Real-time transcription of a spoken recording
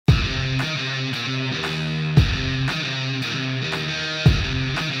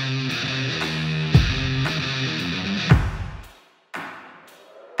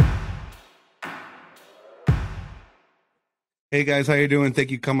Hey guys, how you doing? Thank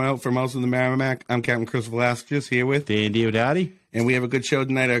you for coming out from Mouse in the Merrimack. I'm Captain Chris Velasquez here with Dan Diodati. And we have a good show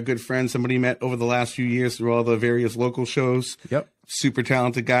tonight. Our good friend, somebody met over the last few years through all the various local shows. Yep. Super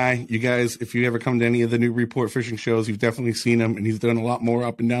talented guy. You guys, if you ever come to any of the new Report fishing shows, you've definitely seen him, and he's done a lot more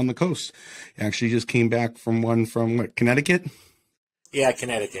up and down the coast. He actually just came back from one from, what, Connecticut? Yeah,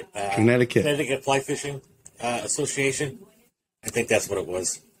 Connecticut. Connecticut Fly Fishing Association. I think that's what it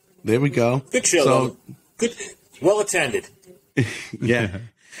was. There we go. Good show, though. Good, well attended. Yeah.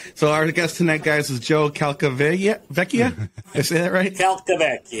 So our guest tonight, guys, is Joe Calcavecchia. Did I say that right?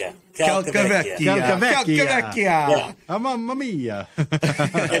 Calcavecchia. Yeah. Mamma mia.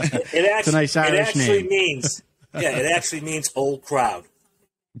 It's a nice Irish name. It actually means old crowd.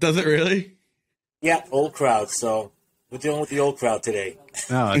 Does it really? Yeah, old crowd. So we're dealing with the old crowd today.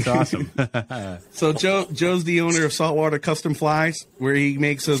 Oh, that's awesome. So Joe's the owner of Saltwater Custom Flies, where he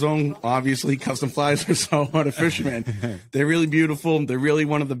makes his own, obviously, custom flies for saltwater fishermen. They're really beautiful. They're really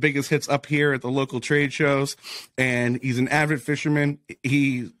one of the biggest hits up here at the local trade shows. And he's an avid fisherman.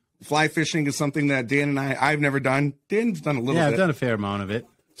 Fly fishing is something that Dan and I've never done. Dan's done a little bit. Yeah, I've done a fair amount of it.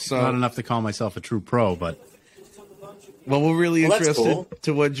 So not enough to call myself a true pro, but... Well, we're really interested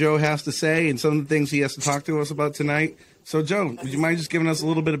to what Joe has to say and some of the things he has to talk to us about tonight. So, Joe, would you mind just giving us a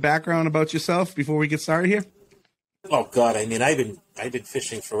little bit of background about yourself before we get started here? Oh God, I mean, I've been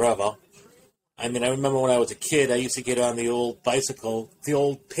fishing forever. I mean, I remember when I was a kid, I used to get on the old bicycle, the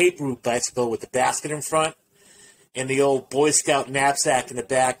old paper route bicycle with the basket in front, and the old Boy Scout knapsack in the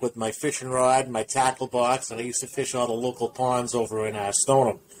back with my fishing rod and my tackle box, and I used to fish all the local ponds over in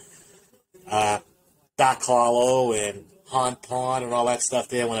Stoneham, Dock Hollow and Haunt Pond and all that stuff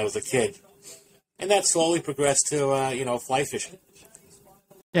there when I was a kid. And that slowly progressed to, fly fishing.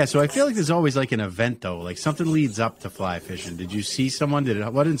 Yeah, so I feel like there's always like an event, though. Like something leads up to fly fishing. Did you see someone?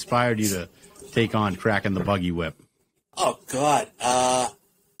 What inspired you to take on cracking the buggy whip? Oh, God.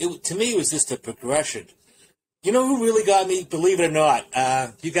 To me, it was just a progression. You know who really got me, believe it or not?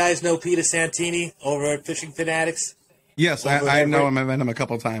 You guys know Peter Santini over at Fishing Fanatics? Yes, I know him. I've met him a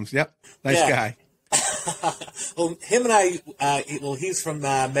couple of times. Yep. Nice guy. Well, him and I, he's from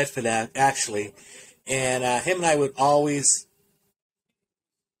Medford, actually, and him and I would always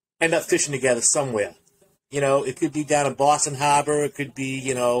end up fishing together somewhere. You know, it could be down in Boston Harbor, it could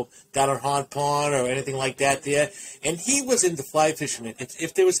be, down in Haunt Pond or anything like that there. And he was into fly fishing.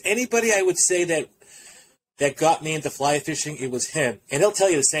 If there was anybody I would say that got me into fly fishing, it was him. And he'll tell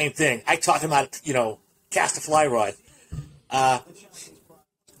you the same thing. I taught him how to, cast a fly rod.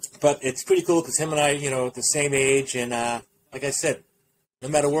 But it's pretty cool because him and I, at the same age. And like I said, no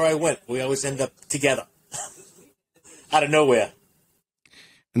matter where I went, we always end up together. Out of nowhere.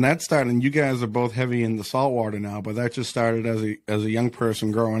 And that started, and you guys are both heavy in the saltwater now, but that just started as a young person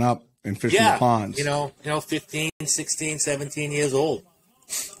growing up and fishing the ponds. 15, 16, 17 years old.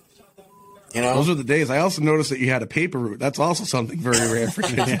 Those are the days. I also noticed that you had a paper route. That's also something very rare for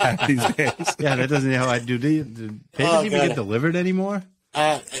kids these days. Yeah, that doesn't know how I do. Do papers even get delivered anymore?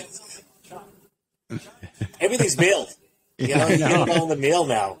 Everything's mailed. You get it all in the mail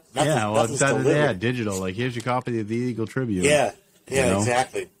now. It's digital. Like, here's your copy of the Eagle Tribune. Yeah,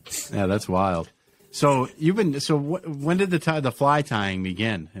 exactly. Yeah, that's wild. So when did the fly tying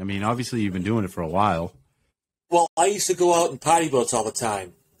begin? I mean, obviously you've been doing it for a while. Well, I used to go out in potty boats all the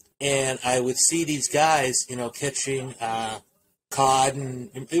time, and I would see these guys, catching cod, and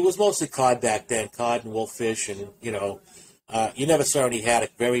it was mostly cod back then, cod and wolffish, and you never saw any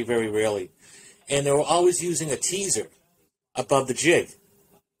haddock, very, very rarely. And they were always using a teaser above the jig.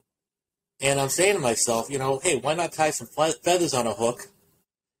 And I'm saying to myself, hey, why not tie some feathers on a hook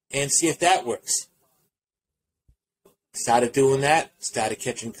and see if that works? Started doing that, started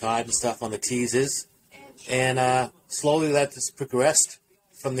catching cod and stuff on the teasers, and slowly that just progressed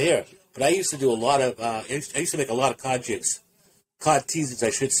from there. But I used to do I used to make a lot of cod jigs, cod teasers,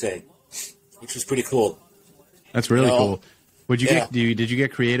 I should say, which was pretty cool. That's really cool. Did you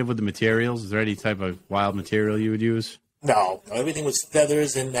get creative with the materials? Is there any type of wild material you would use? No, everything was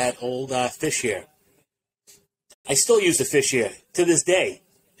feathers and that old fish hair. I still use the fish hair to this day.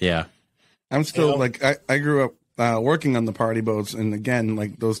 Yeah. I'm still, I grew up working on the party boats, and again,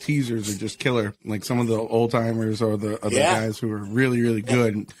 like, those teasers are just killer. Like, some of the old-timers or the other guys who are really, really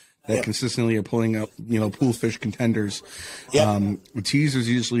good that consistently are pulling up, pool fish contenders. The teasers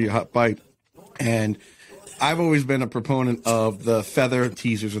usually a hot bite, and I've always been a proponent of the feather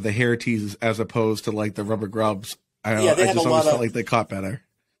teasers or the hair teasers as opposed to, like, the rubber grubs. I just always felt like they caught better.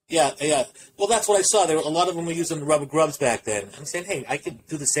 Yeah. Well, that's what I saw. A lot of them were using the rubber grubs back then. I'm saying, hey, I could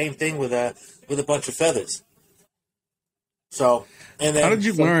do the same thing with a bunch of feathers. So, and then how did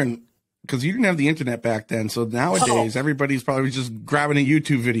you learn? because you didn't have the internet back then. So nowadays, everybody's probably just grabbing a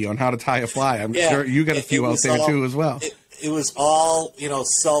YouTube video on how to tie a fly. I'm sure you got a few out there too as well. It was all,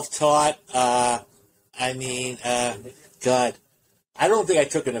 self-taught. God, I don't think I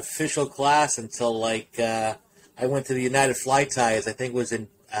took an official class until I went to the United Fly Tyers. I think it was in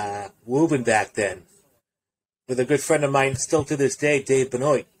Woburn back then, with a good friend of mine, still to this day, Dave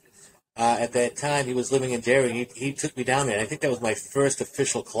Benoit. At that time, he was living in Derry. He took me down there. And I think that was my first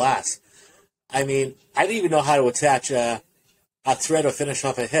official class. I mean, I didn't even know how to attach a thread or finish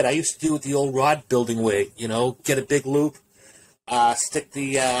off a head. I used to do it the old rod building way, get a big loop, stick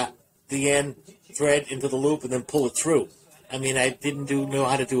the end thread into the loop, and then pull it through. I mean, I didn't know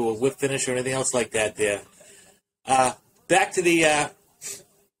how to do a whip finish or anything else like that there. Back to the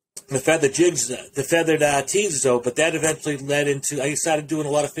feathered jigs, the feathered teasers, though, but that eventually led into, I started doing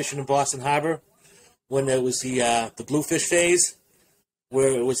a lot of fishing in Boston Harbor when there was the bluefish phase,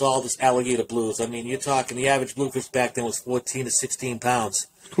 where it was all this alligator blues. I mean, you're talking, the average bluefish back then was 14 to 16 pounds.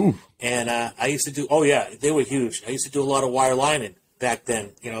 Ooh. And I used to do, they were huge. I used to do a lot of wire lining back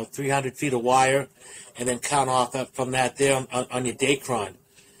then, 300 feet of wire, and then count off from that there on your Dacron.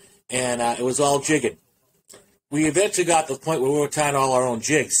 And it was all jigging. We eventually got to the point where we were tying all our own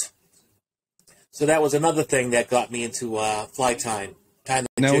jigs. So that was another thing that got me into fly tying.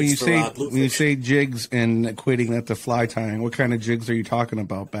 Now, when you say jigs and equating that to fly tying, what kind of jigs are you talking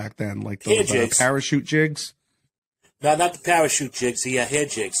about back then? Like those parachute jigs? No, not the parachute jigs. The hair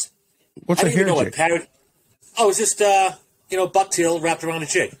jigs. What's a hair jig? It's just bucktail wrapped around a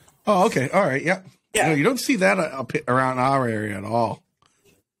jig. Oh, okay, all right, yeah. Yeah, you don't see that up around our area at all.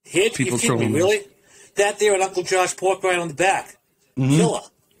 People trolling me, really? That there and Uncle Josh pork rind on the back, killer.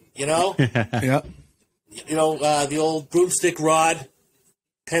 Yeah. The old broomstick rod,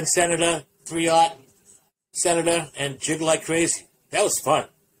 Penn Senator, 3/0 Senator, and jig like crazy. That was fun.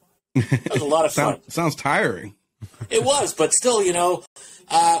 That was a lot of fun. Sounds tiring. It was, but still,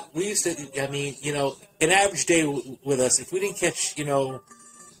 we used to, an average day with us, if we didn't catch,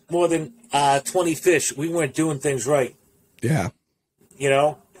 more than 20 fish, we weren't doing things right. Yeah.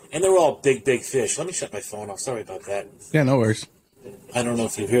 And they were all big, big fish. Let me shut my phone off. Sorry about that. Yeah, no worries. I don't know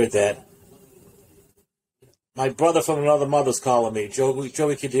if you heard that. My brother from another mother's calling me, Joey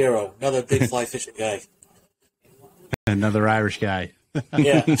Cadero, another big fly fishing guy. Another Irish guy.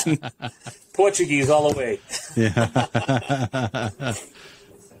 Yeah. Portuguese all the way. Yeah.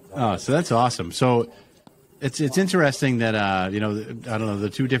 Oh, so that's awesome. So it's interesting that I don't know, the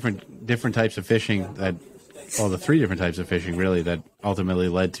two different types of fishing the three different types of fishing really that ultimately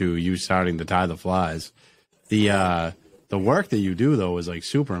led to you starting to tie the flies. The work that you do though is like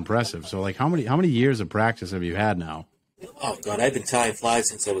super impressive. So like how many years of practice have you had now? Oh God, I've been tying flies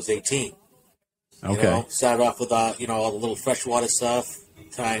since I was 18. Okay. Started off with all the little freshwater stuff,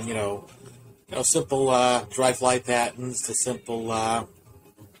 tying simple dry fly patterns to simple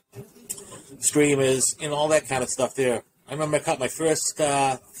streamers, all that kind of stuff there. I remember I caught my first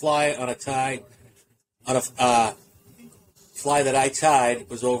fly on a fly that I tied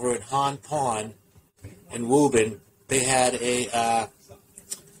was over in Hahn Pond in Woburn. They had a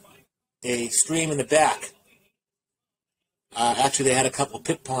stream in the back. Actually, they had a couple of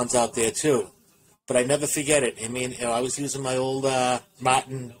pit ponds out there too. But I never forget it. I mean, I was using my old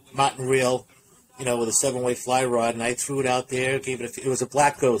Martin reel, with a 7-way fly rod, and I threw it out there. It was a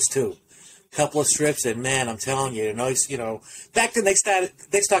black ghost too. Couple of strips, and man, I'm telling you, back then they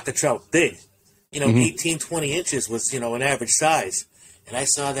stocked the trout big. 18, 20 inches was, an average size. And I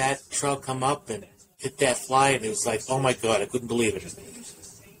saw that trout come up and hit that fly, and it was like, oh my God, I couldn't believe it.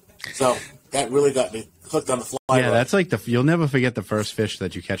 So that really got me hooked on the fly. Yeah, rod. That's like you'll never forget the first fish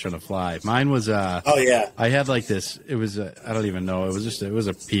that you catch on a fly. Mine was, oh yeah. I had like this, it was, I don't even know, it was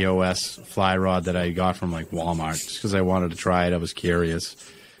a POS fly rod that I got from like Walmart just because I wanted to try it. I was curious.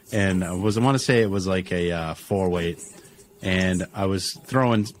 And I want to say it was like a 4-weight. And I was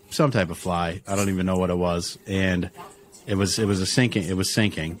throwing some type of fly. I don't even know what it was. And it was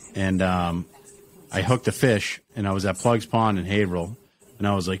sinking. And I hooked a fish, and I was at Plugs Pond in Haverhill. And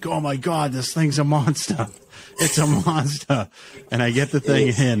I was like, oh, my God, this thing's a monster. It's a monster. And I get the thing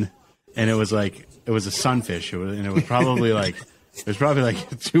in, and it was a sunfish. And it was probably like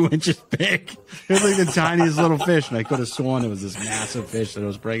 2 inches big. It was like the tiniest little fish, and I could have sworn it was this massive fish that I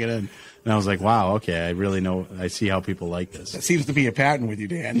was bringing in. And I was like, wow, okay, I see how people like this. That seems to be a pattern with you,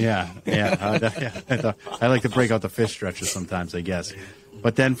 Dan. Yeah. I like to break out the fish stretches sometimes, I guess.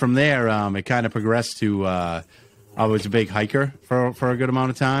 But then from there, it kind of progressed to I was a big hiker for a good amount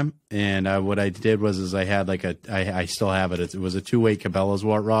of time. And what I did was I had I still have it. It was a 2-weight Cabela's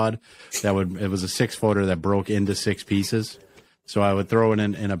rod. It was a 6-footer that broke into 6 pieces. So I would throw it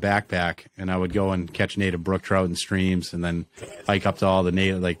in a backpack, and I would go and catch native brook trout in streams, and then hike up to all the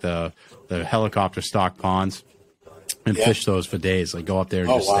native, like the helicopter stock ponds, and fish those for days. Like go up there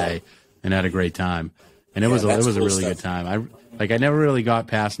and just stay, and had a great time. And it was a really good time. I never really got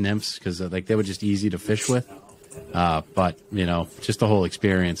past nymphs because like they were just easy to fish with. But you know, just the whole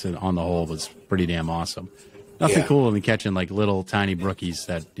experience on the whole was pretty damn awesome. Nothing cooler than catching like little tiny brookies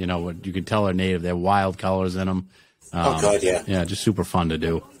that, you know, you can tell are native. They have wild colors in them. Yeah, just super fun to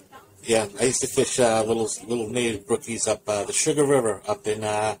do. Yeah, I used to fish little native brookies up the Sugar River up in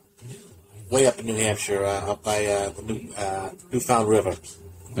way up in New Hampshire, up by the Newfound River.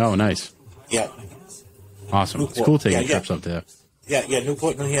 Oh, nice. Yeah. Awesome. Newport. It's cool taking trips up there. Yeah,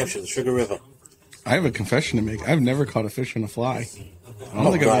 Newport, New Hampshire, the Sugar River. I have a confession to make. I've never caught a fish on a fly. I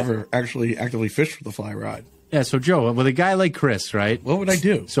don't think I've ever actually actively fished with a fly rod. Yeah, so Joe, with a guy like Chris, right? What would I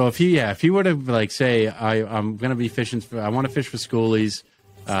do? So if he were to like say, I'm going to be fishing, I want to fish for schoolies,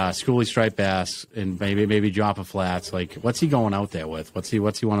 schoolie striped bass, and maybe joppa flats. Like, what's he going out there with? What's he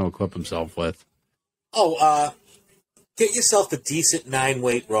want to equip himself with? Get yourself a decent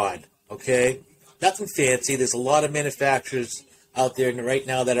 9-weight rod. Okay, nothing fancy. There's a lot of manufacturers out there right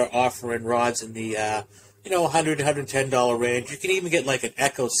now that are offering rods in the $100 $110 range. You can even get like an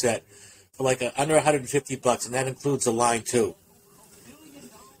Echo set for like under $150, and that includes a line too.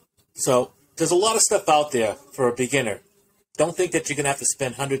 So there's a lot of stuff out there for a beginner. Don't think that you're going to have to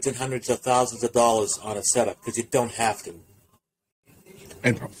spend hundreds and hundreds of thousands of dollars on a setup, because you don't have to.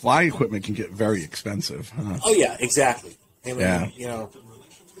 And fly equipment can get very expensive. Huh? Oh yeah, exactly. I mean, you know.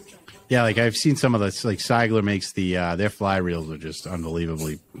 Yeah, like I've seen some of the, like Seigler makes their fly reels are just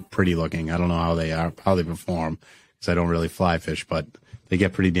unbelievably pretty looking. I don't know how they perform, because I don't really fly fish, but they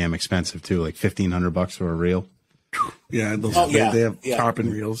get pretty damn expensive too, like $1,500 for a reel. Yeah, they have tarpon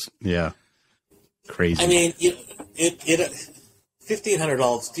reels. Yeah, crazy. I mean,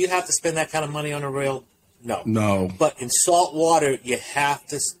 $1,500. Do you have to spend that kind of money on a reel? No. But in salt water, you have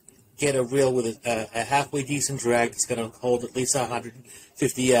to get a reel with a halfway decent drag that's going to hold at least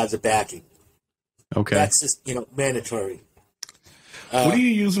 150 yards of backing. Okay, that's just mandatory. What do you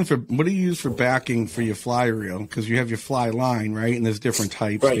use for backing for your fly reel? Because you have your fly line, right? And there's different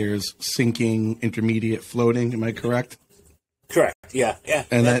types. Right. There's sinking, intermediate, floating. Am I correct? Correct. Yeah.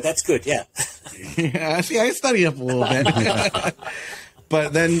 And that's good. Yeah. Yeah. See, I study up a little bit.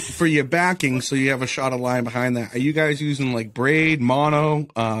 But then for your backing, so you have a shot of line behind that. Are you guys using like braid, mono,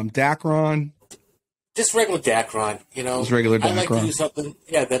 Dacron? Just regular Dacron. You know, just regular Dacron. I like to use something,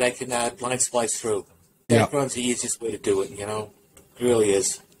 that I can line splice through. Dacron's the easiest way to do it. You know, it really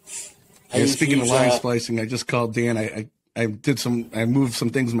is. Speaking of line splicing, I just called Dan. I moved some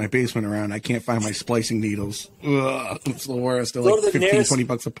things in my basement around. I can't find my splicing needles. Ugh, it's the worst. They're like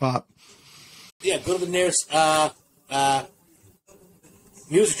 $15-20 a pop. Yeah, go to the nearest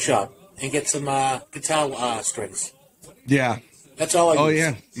music shop and get some guitar strings. Yeah. That's all I use. Oh,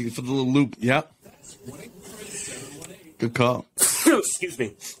 yeah. You for the little loop. Yep. Good call. Excuse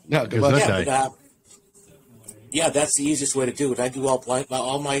me. No, good luck. Yeah, that's the easiest way to do it. I do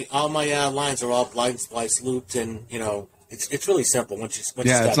all my lines are all blind splice looped, and it's really simple once you start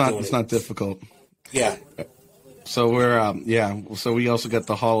doing it. It's not difficult. Yeah. So we're so we also got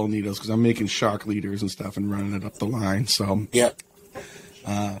the hollow needles, because I'm making shark leaders and stuff and running it up the line. So yeah.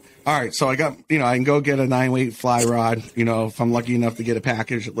 All right, so I got I can go get a 9-weight fly rod. If I'm lucky enough to get a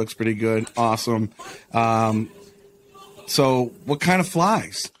package, it looks pretty good. Awesome. So what kind of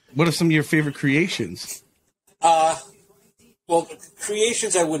flies? What are some of your favorite creations? Well,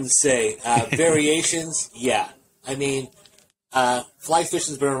 creations I wouldn't say. Variations, yeah. I mean, fly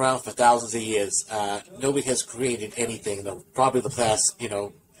fishing's been around for thousands of years. Nobody has created anything, probably the past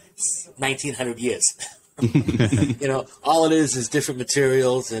 1900 years. All it is different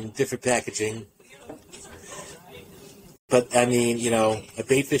materials and different packaging. But I mean, a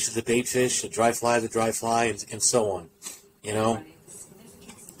bait fish is a bait fish, a dry fly is a dry fly, and so on.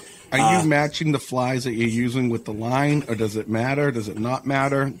 Are you matching the flies that you're using with the line, or does it matter? Does it not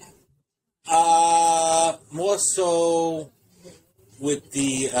matter? More so with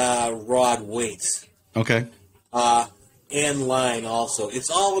the rod weights. Okay. And line also. It's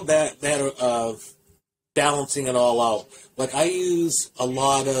all a matter of balancing it all out. Like I use a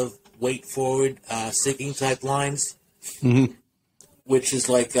lot of weight forward sinking type lines, which is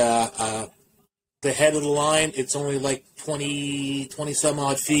like the head of the line. It's only like 20 some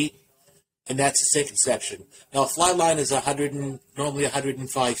odd feet, and that's a sinking section. Now a fly line is normally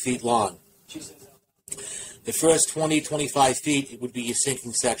 105 feet long. The first 20-25 feet, it would be your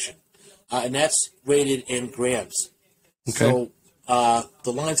sinking section, and that's rated in grams. Okay. So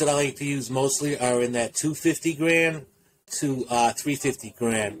the lines that I like to use mostly are in that 250 gram to 350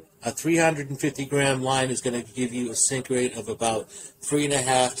 gram. A 350 gram line is going to give you a sink rate of about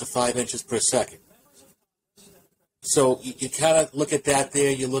 3.5 to 5 inches per second. So you kind of look at that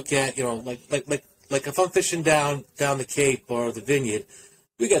there. You look at, you know, like if I'm fishing down the Cape or the Vineyard,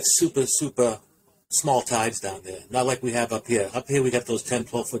 we got super small tides down there. Not like we have up here. Up here we got those 10,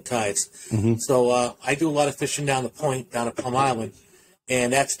 12-foot tides. Mm-hmm. So I do a lot of fishing down the point, down at Plum Island,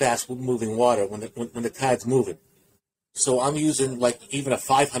 and that's fast-moving water when the tide's moving. So I'm using like even a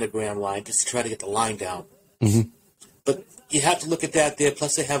 500-gram line just to try to get the line down. Mm-hmm. But you have to look at that there.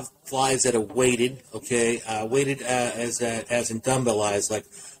 Plus, they have flies that are weighted, okay? Weighted as in dumbbellized. Like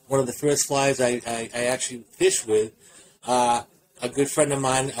one of the first flies I actually fished with, a good friend of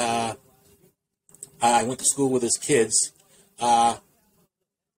mine, I went to school with his kids,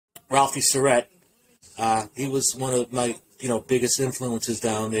 Ralphie Surratt. He was one of my biggest influences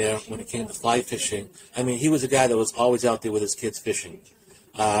down there when it came to fly fishing. I mean, he was a guy that was always out there with his kids fishing,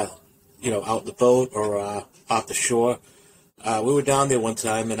 out in the boat or off the shore. We were down there one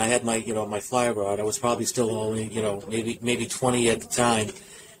time, and I had my my fly rod. I was probably still only maybe 20 at the time,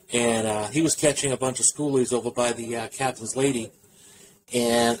 and he was catching a bunch of schoolies over by the captain's lady,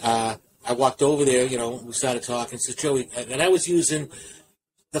 and I walked over there. We started talking. Said, Joey, and I was using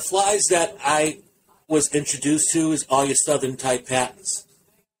the flies that I was introduced to is all your southern type patterns,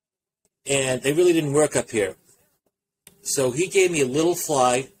 and they really didn't work up here. So he gave me a little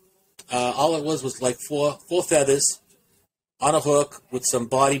fly. All it was like four feathers on a hook with some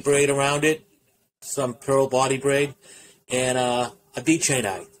body braid around it, some pearl body braid, and a bead chain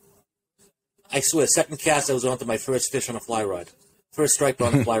eye. I swear, second cast I was onto my first fish on a fly rod, first striper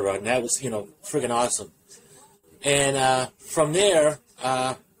on a fly rod, and that was friggin' awesome. And from there,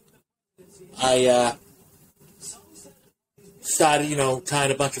 I started,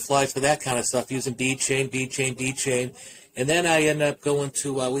 tying a bunch of flies for that kind of stuff, using bead chain. And then I ended up going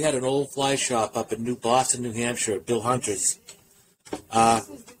to, we had an old fly shop up in New Boston, New Hampshire, Bill Hunter's. I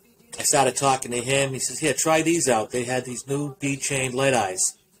started talking to him. He says, here, try these out. They had these new bead chain lead eyes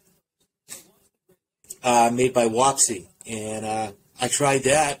made by Wapsie. And I tried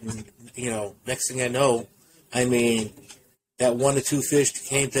that, and, next thing I know, I mean, that 1 to 2 fish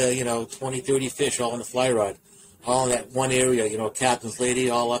came to, 20, 30 fish all on the fly rod, all in that one area, Captain's Lady,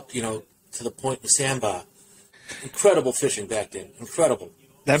 all up, to the point in the sandbar. Incredible fishing back then. Incredible.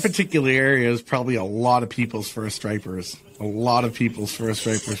 That particular area is probably a lot of people's first stripers. A lot of people's first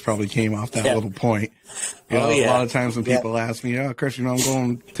stripers probably came off that little point. A lot of times when people ask me, oh, Chris,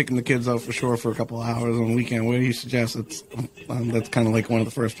 I'm taking the kids out for shore for a couple of hours on the weekend. Where do you suggest? That's kind of like one of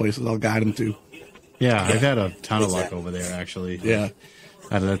the first places I'll guide them to. Yeah, I've had a ton of luck over there, actually. Yeah.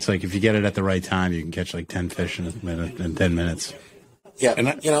 That's like, if you get it at the right time, you can catch like 10 fish in 10 minutes. Yeah,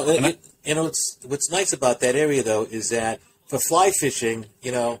 what's nice about that area, though, is that for fly fishing,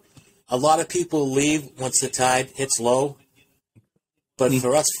 a lot of people leave once the tide hits low. But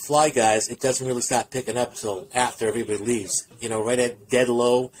for us fly guys, it doesn't really start picking up till after everybody leaves. Right at dead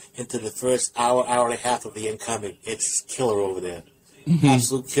low into the first hour and a half of the incoming. It's killer over there. Mm-hmm.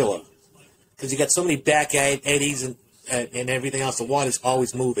 Absolute killer. Because you got so many back eddies and everything else. The water's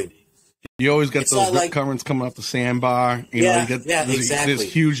always moving. You always get those rip currents coming off the sandbar. You get exactly. There's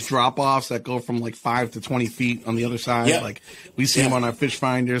huge drop-offs that go from like 5 to 20 feet on the other side. Yep. Like we see them on our fish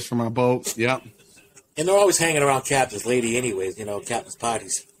finders from our boat. Yep. And they're always hanging around Captain's Lady anyways, Captain's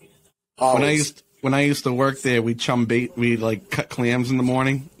parties. Always. When I used to work there, we'd chum bait. We'd like cut clams in the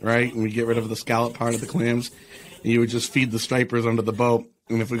morning, right? And we'd get rid of the scallop part of the clams. And you would just feed the stripers under the boat.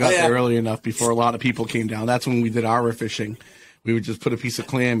 And if we got there early enough before a lot of people came down, that's when we did our fishing. We would just put a piece of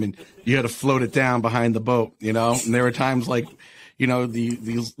clam and you had to float it down behind the boat, And there were times like,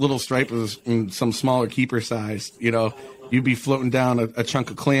 these little stripers in some smaller keeper size, you'd be floating down a chunk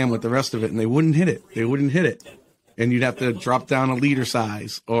of clam with the rest of it and they wouldn't hit it. And you'd have to drop down a leader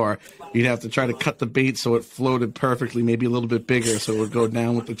size, or you'd have to try to cut the bait so it floated perfectly, maybe a little bit bigger so it would go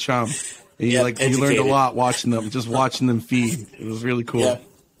down with the chum. And you learned a lot watching them feed. It was really cool.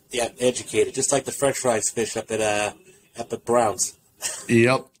 Yeah, educated. Just like the French fries fish up at Brown's.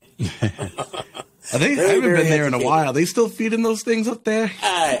 Yep. I haven't been there in a while. Are they still feeding those things up there?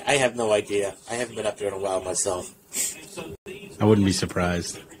 I have no idea. I haven't been up there in a while myself. I wouldn't be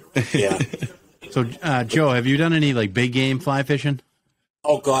surprised. Yeah. So, Joe, have you done any like big game fly fishing?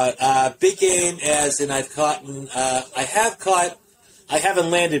 Oh God, big game as in I've caught. I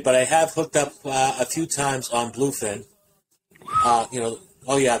haven't landed, but I have hooked up a few times on bluefin.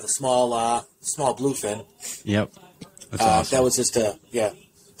 The small bluefin. Yep. That's awesome. That was just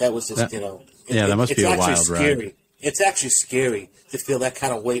that must be a wild scary. ride. It's actually scary to feel that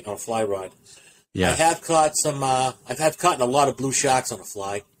kind of weight on a fly rod. Yeah. I have caught some. I've caught a lot of blue sharks on a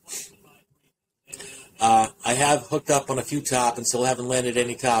fly. I have hooked up on a few top and still haven't landed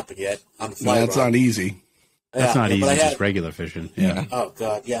any top yet on the fly. That's not easy. That's not easy. Just regular fishing. Yeah. Oh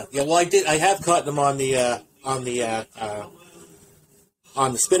God. Yeah. Yeah. Well, I have caught them on the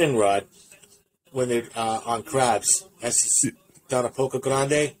spinning rod when they're on crabs. That's down at Poco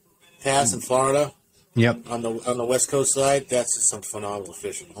Grande Pass in Florida. Yep. On the West Coast side, that's just some phenomenal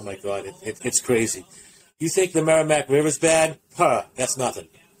fishing. Oh my God, it's crazy. You think the Merrimack River's bad? Huh? That's nothing.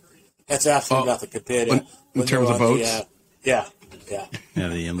 That's absolutely nothing compared to in terms of boats. Yeah.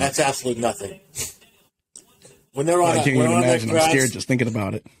 That's absolutely nothing. When they're on, I can't even imagine. I'm scared just thinking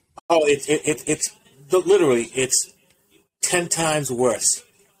about it. Oh, it's literally 10 times worse.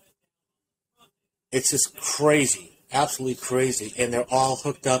 It's just crazy, absolutely crazy, and they're all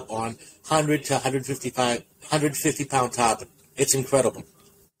hooked up on 100 to 150 pound topping. It's incredible.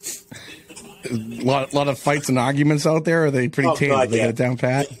 A lot of fights and arguments out there. Are they pretty tame? God, they got it down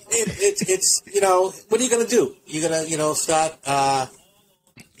pat. It's what are you gonna do? You're gonna start.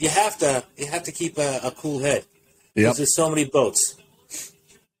 You have to keep a cool head because there's so many boats.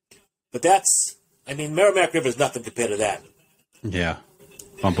 But Merrimack River is nothing compared to that. Yeah,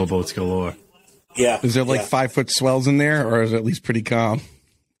 bumper boats galore. Yeah. Is there 5-foot swells in there, or is it at least pretty calm?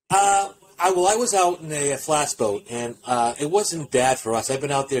 I was out in a flats boat, and it wasn't bad for us. I've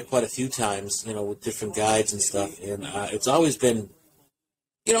been out there quite a few times, with different guides and stuff, and it's always been,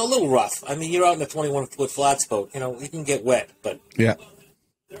 a little rough. I mean, you're out in a 21-foot flats boat, you can get wet, but yeah,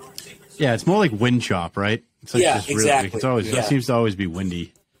 it's more like wind chop, right? It's like exactly. It seems to always be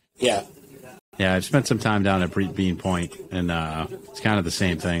windy. Yeah. Yeah, I've spent some time down at Bean Point, and it's kind of the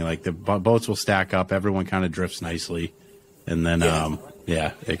same thing. Like the boats will stack up, everyone kind of drifts nicely, and then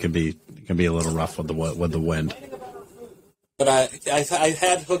it can be a little rough with the wind. But I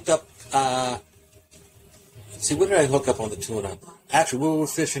had hooked up. When did I hook up on the tuna? Actually, we were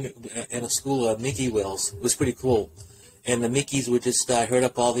fishing in a school of Mickey whales. It was pretty cool, and the Mickeys were just herd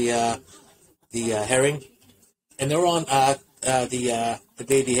up all the herring, and they were on the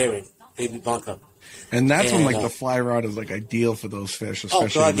baby herring. Baby bunker. And that's when the fly rod is ideal for those fish,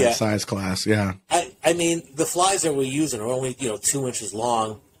 especially in that size class. Yeah. I mean, the flies that we're using are only 2 inches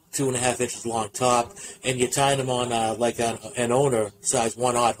long, 2.5 inches long top, and you're tying them on an owner size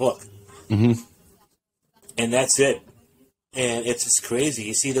 1/0 hook. Mm-hmm. And that's it. And it's just crazy.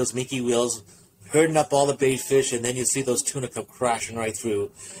 You see those Mickey wheels herding up all the bait fish, and then you see those tuna come crashing right through.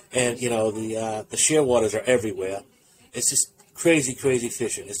 And the shearwaters are everywhere. It's just crazy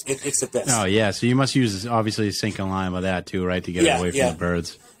fishing. It's the best. Oh, yeah. So you must use, obviously, a sinking line with that, too, right, to get away from the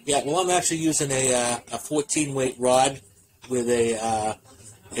birds. Yeah, well, I'm actually using a 14-weight rod with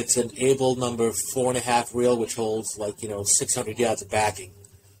it's an Able number 4.5 reel, which holds 600 yards of backing.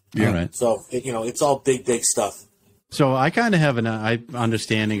 Yeah. All right. So, it's all big stuff. So I kind of have an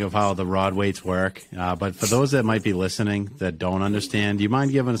understanding of how the rod weights work, but for those that might be listening that don't understand, do you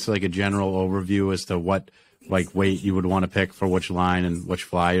mind giving us a general overview as to what weight you would want to pick for which line and which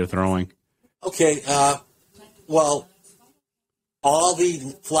fly you're throwing? Okay. Well, all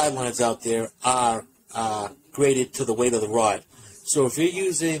the fly lines out there are graded to the weight of the rod. So if you're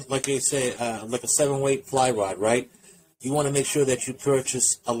using, like I say, a 7-weight fly rod, right? You want to make sure that you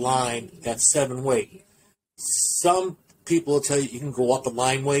purchase a line that's 7 weight. Some people will tell you can go up a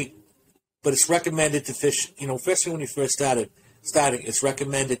line weight, but it's recommended to fish, especially when you first starting, it's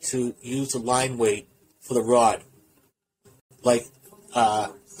recommended to use a line weight for the rod.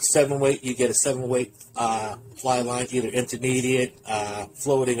 7 weight, you get a 7-weight fly line, either intermediate,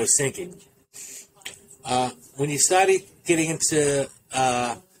 floating, or sinking. When you started getting into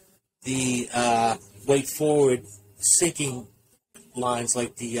the weight forward sinking lines,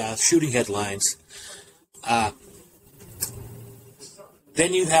 like the shooting head lines,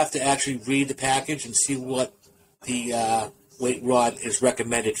 then you have to actually read the package and see what the weight rod is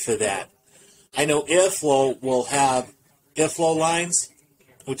recommended for that. I know Airflow will have Airflow lines,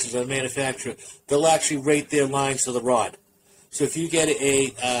 which is a manufacturer. They'll actually rate their lines to the rod. So if you get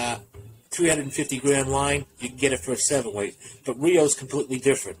a 350-gram line, you can get it for a 7-weight. But Rio's completely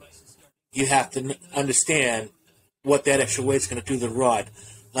different. You have to understand what that extra weight's going to do to the rod.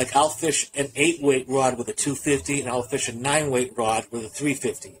 I'll fish an 8-weight rod with a 250, and I'll fish a 9-weight rod with a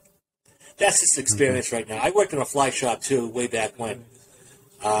 350. That's just experience right now. I worked in a fly shop, too, way back when.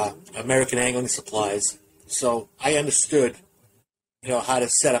 American Angling Supplies. So I understood, how to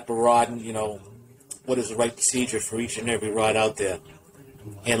set up a rod and, what is the right procedure for each and every rod out there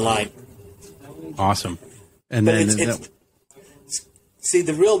and line. Awesome. And but then... see,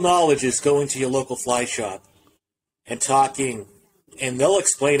 the real knowledge is going to your local fly shop and talking, and they'll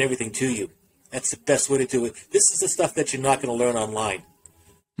explain everything to you. That's the best way to do it. This is the stuff that you're not going to learn online.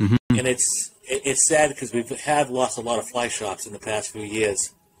 Mm-hmm. And it's sad because we have lost a lot of fly shops in the past few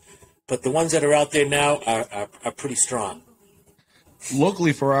years. But the ones that are out there now are pretty strong.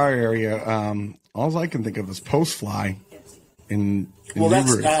 Locally for our area, all I can think of is Post Fly in Well,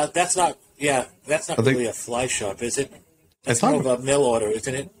 Newbury. that's not really a fly shop, is it? That's more of a mail order,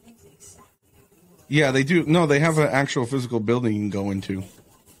 isn't it? Yeah, they do. No, they have an actual physical building you can go into.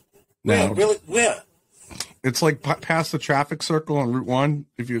 Where? Really? Where? It's like past the traffic circle on Route 1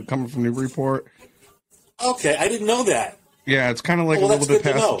 if you're coming from Newburyport. Okay, I didn't know that. Yeah, it's kind of like a little bit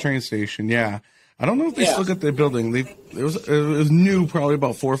past the train station. Yeah. I don't know if they still got their building. It was new probably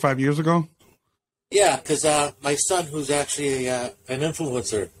about 4 or 5 years ago. Yeah, because my son, who's actually an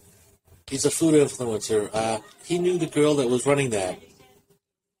influencer, he's a food influencer. He knew the girl that was running that.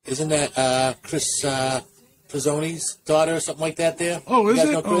 Isn't that Chris Pizzoni's daughter or something like that there? Oh, is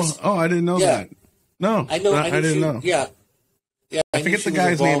it? Oh, I didn't know that. No, I didn't know. Yeah. I forget the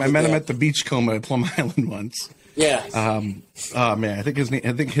guy's name. I met him at the Beachcomber at Plum Island once. Yeah. Oh man, I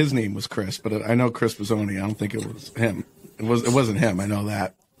think his name was Chris, but I know Chris Pizzoni. I don't think it was him. It wasn't him. I know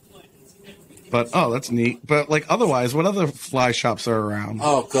that. But that's neat. But like otherwise, what other fly shops are around?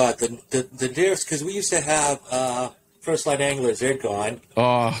 Oh god, the nearest, because we used to have First Light Anglers. They're gone.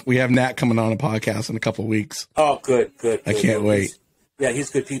 Oh, we have Nat coming on a podcast in a couple of weeks. Oh, good. I can't wait. Yeah, he's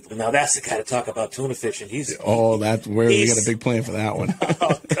good people. Now that's the guy to talk about tuna fishing. That's where we got a big plan for that one.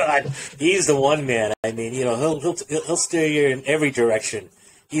 Oh God, he's the one man. I mean, he'll steer you in every direction.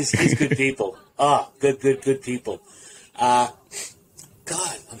 He's good people. Good people. God,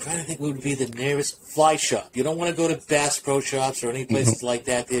 I'm trying to think what would be the nearest fly shop. You don't want to go to Bass Pro Shops or any places like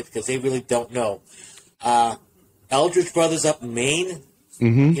that because they really don't know. Eldridge Brothers up in Maine.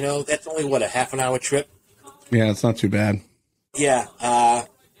 Mm-hmm. That's only a half an hour trip. Yeah, it's not too bad. Yeah, I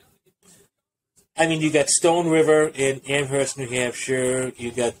mean, you got Stone River in Amherst, New Hampshire.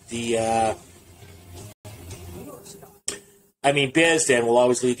 You got the, Bears Den will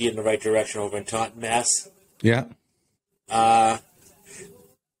always lead you in the right direction over in Taunton, Mass. Yeah.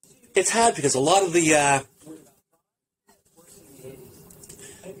 It's hard because a lot of the,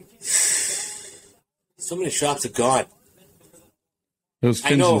 so many shops are gone. Those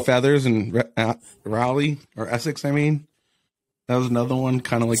Fins and Feathers in Raleigh, or Essex, I mean. That was another one,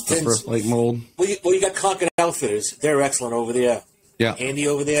 kind of like the First Light mold. Well, you got Concord Outfitters. They're excellent over there. Yeah. Andy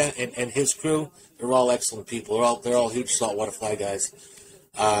over there and his crew, they're all excellent people. They're all huge saltwater fly guys.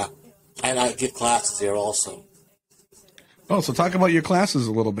 And I give classes there also. Oh, so talk about your classes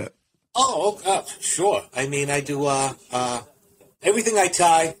a little bit. Oh, sure. I mean, I do everything I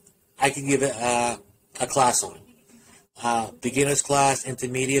tie, I can give a class on. Beginner's class,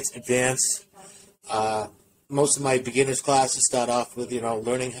 intermediates, advanced. Most of my beginners classes start off with,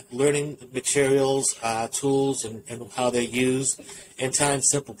 learning materials, tools, and how they're used, and tying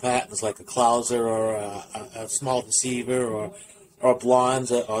simple patterns like a clouser or a small deceiver or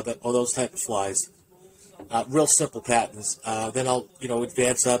blondes or those type of flies. Real simple patterns. Then I'll,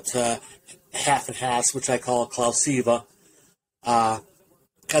 advance up to half and half, which I call a clausiva.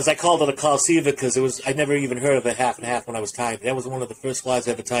 Because I called it a clausiva because I never even heard of a half and half when I was tying. That was one of the first flies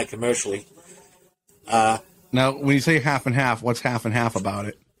I ever tied commercially. Now, when you say half and half, what's half and half about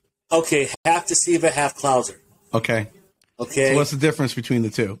it? Okay, half deceiver, half clouser. Okay. So what's the difference between the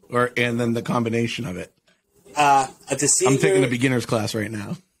two, and then the combination of it? A deceiver. I'm taking a beginner's class right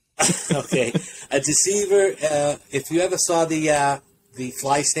now. Okay, a deceiver. If you ever saw the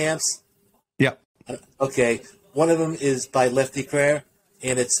fly stamps. Yeah. Okay, one of them is by Lefty Kreh,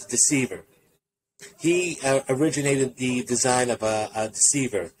 and it's deceiver. He originated the design of a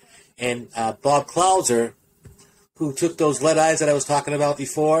deceiver, and Bob Clouser, who took those lead eyes that I was talking about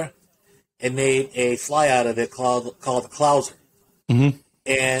before and made a fly out of it called the Clouser. Mm-hmm.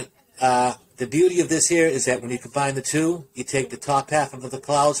 And the beauty of this here is that when you combine the two, you take the top half of the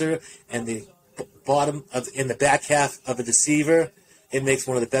Clouser and the bottom in the back half of a deceiver, it makes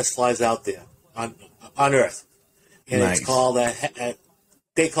one of the best flies out there on Earth. And nice. It's called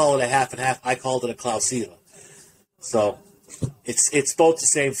they call it a half and half. I called it a Clausiva. So it's both the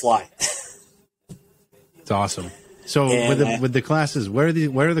same fly. It's awesome. So with the classes, where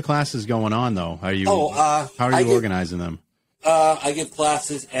are the classes going on though? How are you organizing them? I give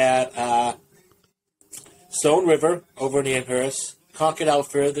classes at Stone River over in Amherst, Concord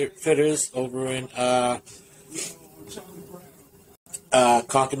Outfitters over in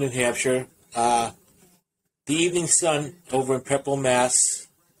Concord, New Hampshire, the Evening Sun over in Pepperell, Mass.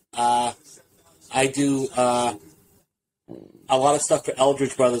 I do a lot of stuff for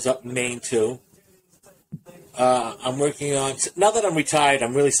Eldridge Brothers up in Maine too. I'm working on, now that I'm retired,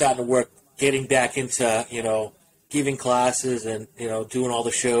 I'm really starting to work getting back into, giving classes and, doing all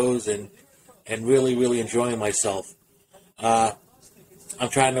the shows and really, really enjoying myself. I'm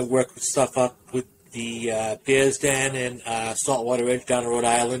trying to work stuff up with the Bears Den and Saltwater Edge down in Rhode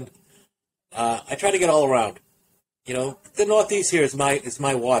Island. I try to get all around. The Northeast here is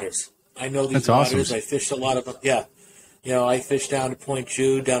my waters. I know these waters. Awesome. I fished a lot of them. Yeah. I fished down to Point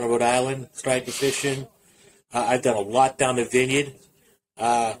Jude, down to Rhode Island, striped fishing. I've done a lot down the Vineyard.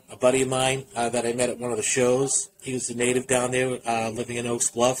 A buddy of mine that I met at one of the shows, he was a native down there, living in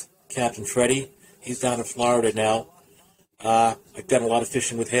Oaks Bluff, Captain Freddie. He's down in Florida now. I've done a lot of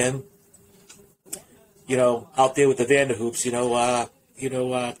fishing with him. Out there with the Vanderhoops,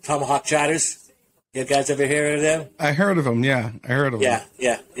 Tomahawk Charters. You guys ever hear of them? I heard of them, yeah. I heard of them.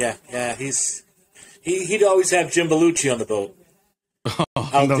 Yeah. He'd always have Jim Bellucci on the boat.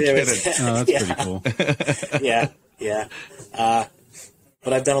 Oh, no kidding. Oh, that's pretty cool. Yeah.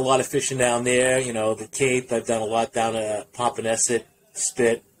 But I've done a lot of fishing down there, the Cape. I've done a lot down at Pompanesett,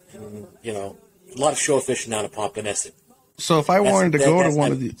 Spit, and, a lot of shore fishing down at Pompanesett. So if I wanted to go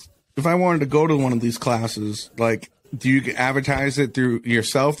to one of these classes, like, do you advertise it through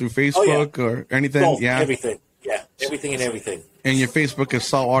yourself, through Facebook or anything? Both, yeah, everything. Yeah, everything and everything. And your Facebook is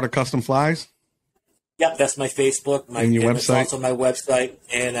Saltwater Custom Flies? Yep, that's my Facebook. And your website? It's also my website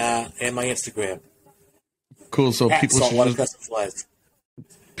and my Instagram. Cool. So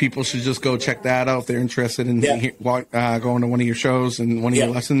people should just go check that out if they're interested in going to one of your shows and one of your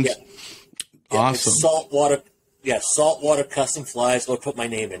lessons. Yeah. Awesome. Saltwater Custom Flies. I'll put my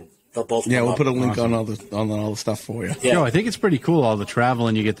name in. They'll both. Yeah, we'll put a link on all the stuff for you. Yeah. I think it's pretty cool, all the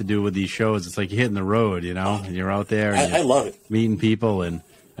traveling you get to do with these shows. It's like you're hitting the road, and you're out there. And I love it. Meeting people, and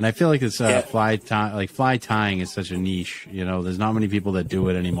I feel like it's fly tying is such a niche. There's not many people that do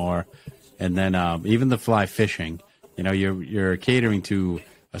it anymore. And then even the fly fishing, you're catering to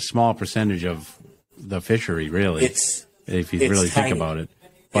a small percentage of the fishery, really. If you really think about it.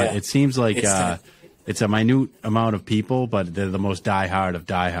 But it seems like it's a minute amount of people, but they're the most diehard of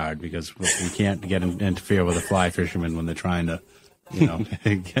diehard because we can't interfere with the fly fishermen when they're trying to,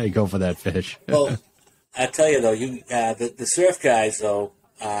 go for that fish. Well, I tell you though, the surf guys though,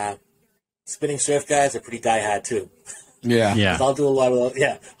 spinning surf guys are pretty diehard too. Yeah. I'll do a lot of those.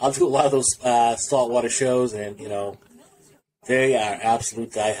 Yeah, I'll do a lot of those saltwater shows, and they are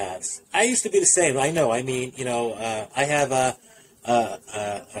absolute diehards. I used to be the same. I know. I mean, I have a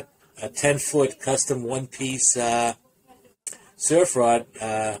 10-foot custom one-piece surf rod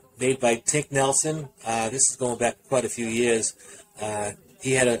made by Tink Nelson. This is going back quite a few years.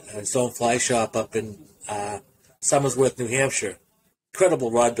 He had his own fly shop up in Somersworth, New Hampshire.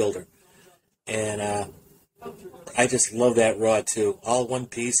 Incredible rod builder. And I just love that rod, too. All one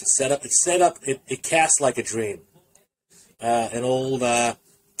piece. It's set up. It casts like a dream. An old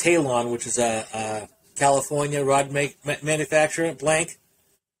Talon, which is a California rod manufacturer, blank.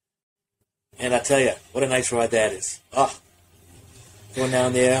 And I tell you, what a nice rod that is. Oh, going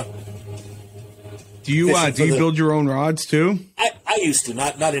down there. Do you build your own rods too? I used to,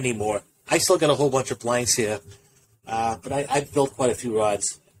 not anymore. I still got a whole bunch of blanks here, but I've built quite a few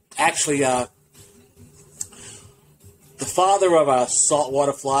rods. Actually, the father of our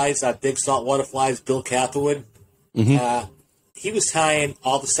saltwater flies, our big saltwater flies, Bill Catherwood, he was tying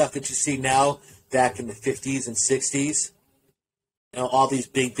all the stuff that you see now back in the 50s and 60s. All these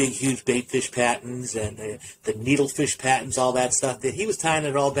big, huge baitfish patterns and the needlefish patterns, all that stuff. He was tying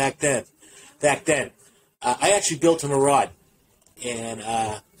it all back then. I actually built him a rod, and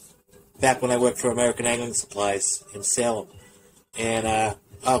back when I worked for American Angling Supplies in Salem, and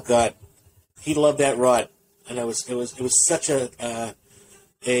oh God, he loved that rod, and it was such a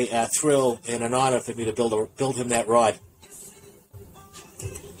thrill and an honor for me to build him that rod.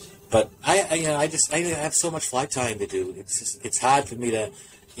 But I have so much fly tying to do. It's hard for me to,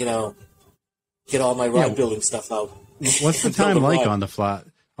 get all my rod building stuff out. What's the time like on the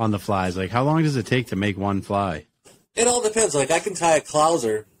flies? Like, how long does it take to make one fly? It all depends. Like, I can tie a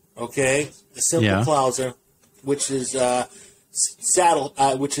clouser, okay, a simple clouser, which is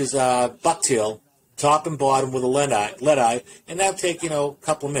bucktail, top and bottom with a lead eye, and that'll take a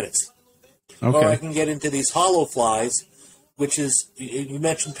couple of minutes. Okay. Or I can get into these hollow flies, which is, you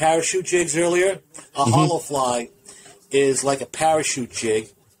mentioned parachute jigs earlier. A hollow fly is like a parachute jig,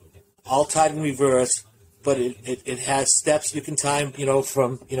 all tied in reverse, but it has steps you can time,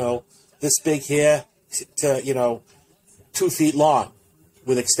 from, this big here to, 2 feet long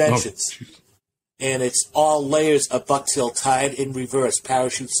with extensions. Oh. And it's all layers of bucktail tied in reverse,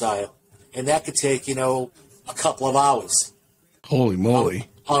 parachute style. And that could take, a couple of hours. Holy moly.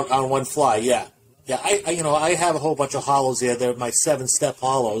 On one fly, yeah. Yeah, I have a whole bunch of hollows there. They're my 7-step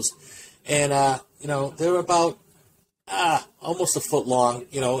hollows, And, they're about almost a foot long,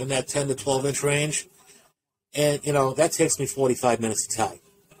 in that 10 to 12-inch range. And, that takes me 45 minutes to tie.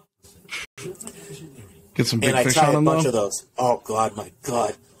 Get some big and I fish tie on a them, bunch though? of those. Oh, God, my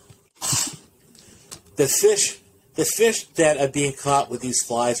God. The fish that are being caught with these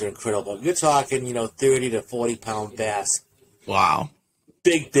flies are incredible. You're talking, 30 to 40-pound bass. Wow.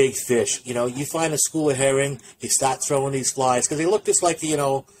 Big, big fish. You find a school of herring, you start throwing these flies, because they look just like,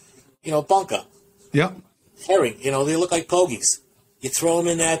 bunker. Yep. Herring, they look like pogies. You throw them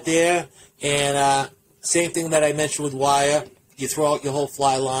in that there, and same thing that I mentioned with wire. You throw out your whole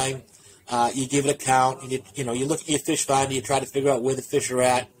fly line, you give it a count, and you look at your fish finder, you try to figure out where the fish are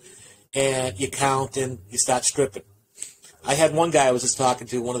at, and you count, and you start stripping. I had one guy I was just talking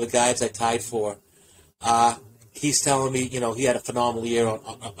to, one of the guys I tied for. He's telling me, he had a phenomenal year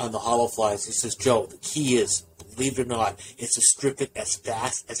on the hollow flies. He says, Joe, the key is, believe it or not, is to strip it as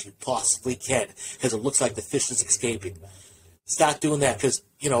fast as you possibly can, because it looks like the fish is escaping. Start doing that, because,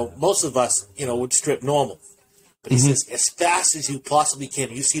 most of us, would strip normal. But he says, as fast as you possibly can.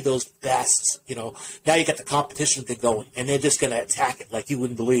 You see those bass, now you got the competition thing going, and they're just going to attack it like you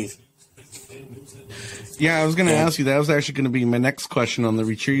wouldn't believe. Yeah, I was going to ask you. That was actually going to be my next question on the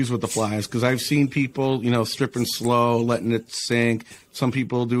retrieves with the flies, because I've seen people, stripping slow, letting it sink. Some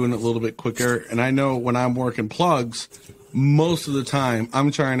people doing it a little bit quicker. And I know when I'm working plugs, most of the time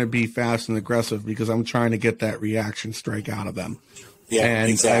I'm trying to be fast and aggressive because I'm trying to get that reaction strike out of them. Yeah, and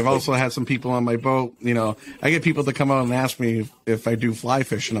exactly. I've also had some people on my boat, I get people that come out and ask me if I do fly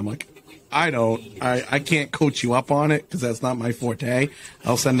fish, and I'm like, I can't coach you up on it because that's not my forte.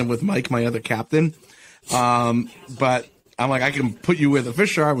 I'll send them with Mike, my other captain. But I'm like, I can put you where the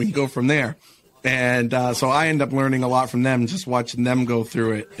fish are. We can go from there. And so I end up learning a lot from them, just watching them go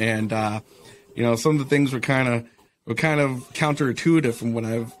through it. And, some of the things were kind of counterintuitive from what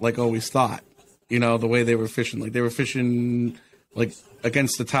I've always thought, the way they were fishing. Like they were fishing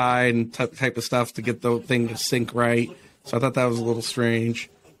against the tide and type of stuff to get the thing to sink right. So I thought that was a little strange.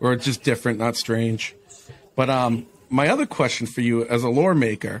 Or just different, not strange. But my other question for you as a lure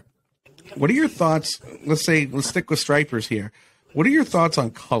maker, what are your thoughts? Let's stick with stripers here. What are your thoughts on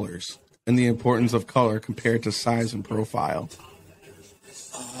colors and the importance of color compared to size and profile?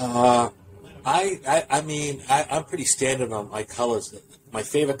 I'm pretty standard on my colors. My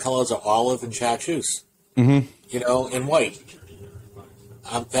favorite colors are olive and chartreuse. Mm-hmm. And white.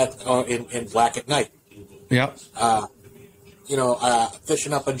 In black at night. Yep.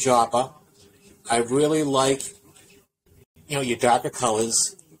 Fishing up on Joppa, I really like, your darker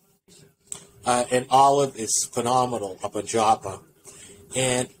colors. And olive is phenomenal up on Joppa.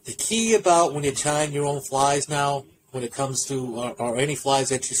 And the key about when you're tying your own flies now, when it comes to, or any flies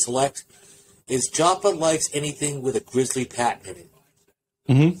that you select, is Joppa likes anything with a grizzly pattern in it.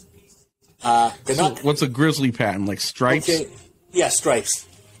 Mm-hmm. What's a grizzly pattern? Like stripes? Okay. Yeah, stripes.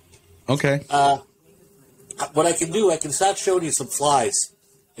 Okay. What I can do, I can start showing you some flies.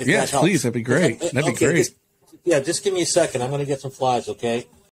 Yes, please. That'd be great. That'd be great. Just give me a second. I'm going to get some flies, okay?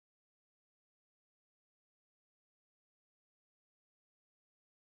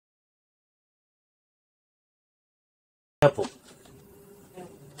 Example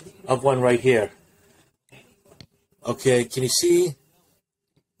of one right here. Okay, can you see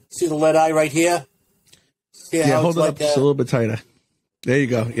the lead eye right here? See how hold it up just a little bit tighter. There you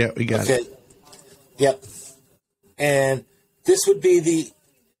go. Yeah, we got it. Yep. And this would be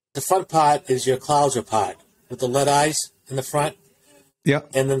the front part is your clouser part with the lead eyes in the front.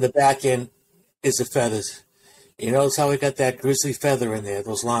 Yep. And then the back end is the feathers. You notice how we got that grizzly feather in there,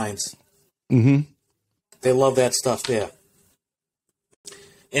 those lines. Mm-hmm. They love that stuff there.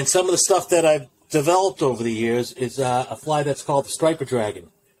 And some of the stuff that I've developed over the years is a fly that's called the striper dragon.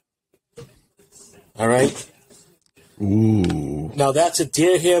 All right? Ooh. Now that's a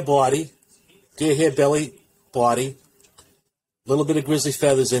deer hair belly body, a little bit of grizzly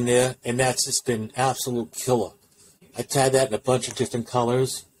feathers in there, and that's just been absolute killer. I tied that in a bunch of different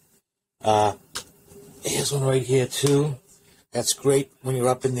colors. Here's one right here too. That's great when you're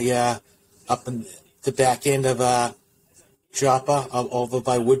up in the back end of Joppa over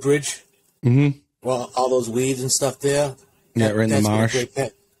by Woodbridge. Mm-hmm. Well, all those weeds and stuff there. Yeah, right in the marsh.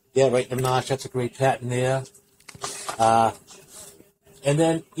 Yeah, right in the marsh. That's a great pattern there. And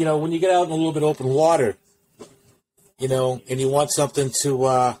then, when you get out in a little bit open water, and you want something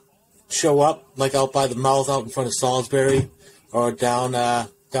to show up, like out by the mouth, out in front of Salisbury, or down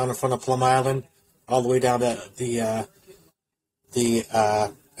in front of Plum Island, all the way down to the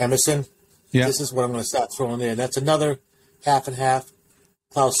Emerson. Yeah. This is what I'm going to start throwing there. That's another half and half.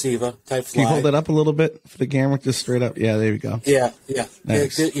 Clausiva type fly. Can you hold it up a little bit for the camera? Just straight up. Yeah, there we go. Yeah.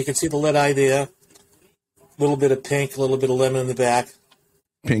 Nice. You can see the lid eye there. A little bit of pink, a little bit of lemon in the back.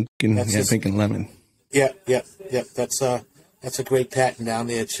 Pink and lemon. Yeah. That's a great pattern down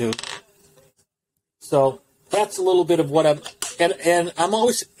there too. So that's a little bit of what and I'm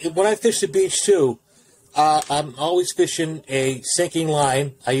always, when I fish the beach too, I'm always fishing a sinking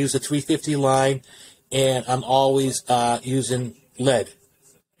line. I use a 350 line, and I'm always using lead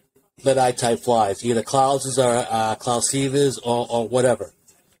eye type flies, either Clauses or Clausivas or whatever,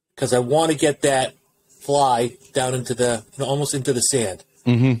 because I want to get that fly down into the almost into the sand.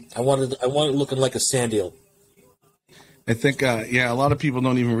 Mm-hmm. I want it looking like a sand eel. I think a lot of people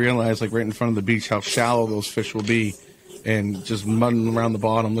don't even realize, like right in front of the beach, how shallow those fish will be, and just mudding around the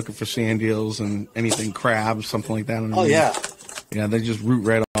bottom looking for sand eels and anything, crabs, something like that. Oh yeah, they just root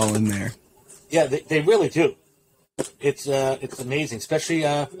right all in there. Yeah, they really do. It's amazing, especially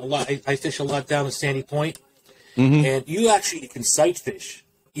a lot. I fish a lot down at Sandy Point, and you can sight fish.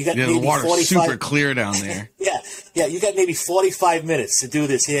 You got maybe the water's 45, super clear down there. yeah. You got maybe 45 minutes to do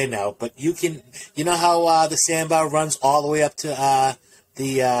this here now, but you can. You know how the sandbar runs all the way up to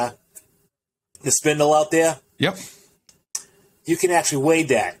the spindle out there. Yep. You can actually wade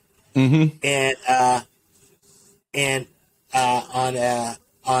that, and on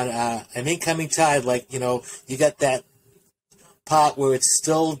an incoming tide, you got that part where it's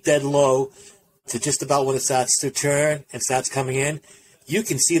still dead low to just about when it starts to turn and starts coming in, you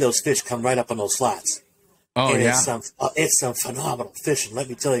can see those fish come right up on those flats. Oh, and yeah. It's some phenomenal fishing, let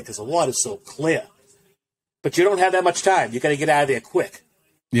me tell you, because the water's so clear. But you don't have that much time. You got to get out of there quick.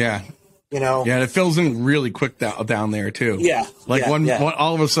 Yeah. Yeah, it fills in really quick down there too. Yeah, one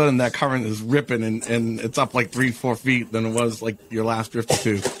all of a sudden that current is ripping and it's up like 3-4 feet than it was like your last drift or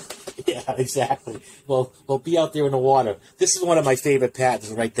two. Yeah, exactly. Well, be out there in the water. This is one of my favorite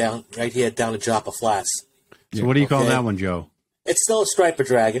patterns right here down the Joppa Flats. So what do you call that one, Joe? It's still a striper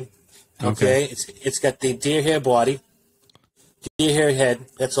dragon. Okay. It's got the deer hair body, deer hair head.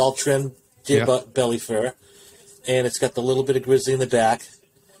 That's all trimmed deer belly fur, and it's got the little bit of grizzly in the back.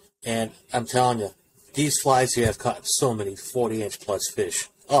 And I'm telling you, these flies here have caught so many 40-inch plus fish.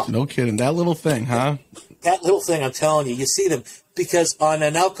 Oh, no kidding. That little thing, huh? That little thing, I'm telling you, you see them because on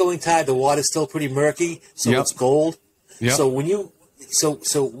an outgoing tide, the water's still pretty murky, so it's gold. Yep. So when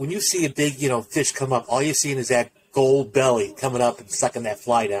you see a big, fish come up, all you're seeing is that gold belly coming up and sucking that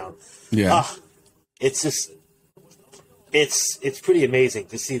fly down. Yeah. It's just, it's pretty amazing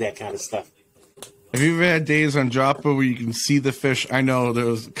to see that kind of stuff. Have you ever had days on Joppa where you can see the fish? I know there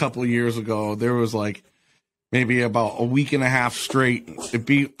was a couple of years ago, there was like maybe about a week and a half straight. It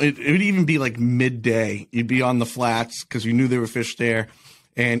would even be like midday. You'd be on the flats because you knew there were fish there.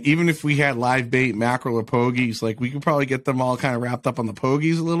 And even if we had live bait, mackerel, or pogies, like we could probably get them all kind of wrapped up on the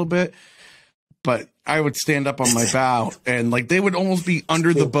pogies a little bit. But I would stand up on my bow and like they would almost be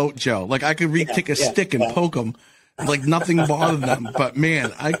under the boat, Joe. Like I could take a stick and poke them. Like nothing bothered them, but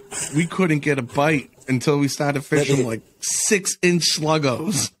man, we couldn't get a bite until we started fishing like 6-inch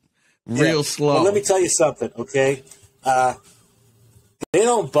sluggos, real slow. Well, let me tell you something, okay? They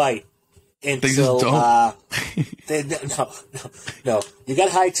don't bite until they just don't. No. You got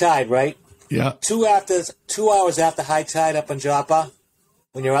high tide, right? Yeah. 2 hours after high tide up on Joppa,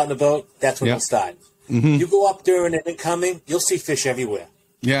 when you're out in the boat, that's when they'll start. Mm-hmm. You go up during an incoming, you'll see fish everywhere.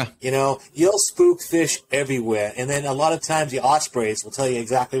 Yeah. You'll spook fish everywhere. And then a lot of times the ospreys will tell you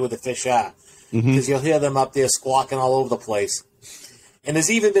exactly where the fish are. Because you'll hear them up there squawking all over the place. And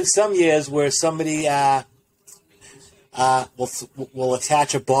there's even been some years where somebody will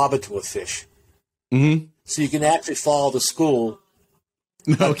attach a bobber to a fish. Mm-hmm. So you can actually follow the school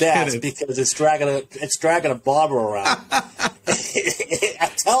of bass because it's dragging a bobber around.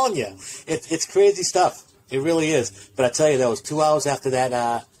 I'm telling you, it's crazy stuff. It really is. But I tell you, that was 2 hours after that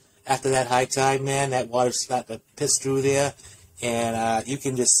high tide, man. That water started to piss through there, and you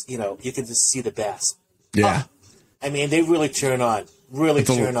can just see the bass. Yeah. I mean, they really turn on.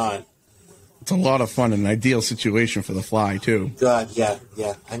 It's a lot of fun and an ideal situation for the fly too. God, yeah.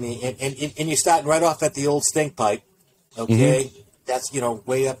 I mean, and you're starting right off at the old stink pipe. Okay, that's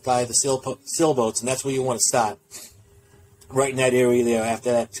way up by the sailboats, and that's where you want to start. Right in that area there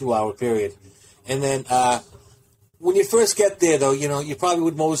after that 2 hour period. And then when you first get there, though, you probably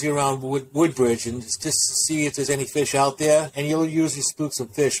would mosey around Woodbridge and just see if there's any fish out there. And you'll usually spook some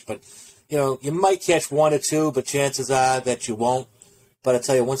fish. But, you might catch one or two, but chances are that you won't. But I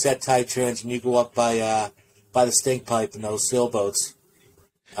tell you, once that tide turns and you go up by the stink pipe and those sailboats,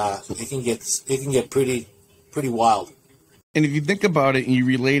 it can get pretty wild. And if you think about it and you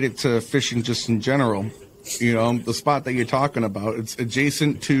relate it to fishing just in general, You know, the spot that you're talking about. It's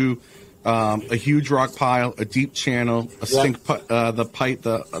adjacent to a huge rock pile, a deep channel, a stink,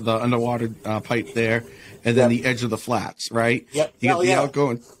 the underwater pipe there, and then the edge of the flats. Right. Yep. You get the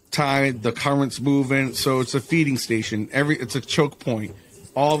outgoing tide, the currents moving, so it's a feeding station. It's a choke point.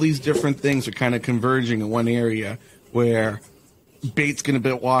 All these different things are kind of converging in one area where bait's going to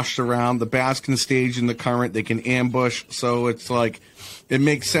be washed around. The bass can stage in the current. They can ambush. So it's like, it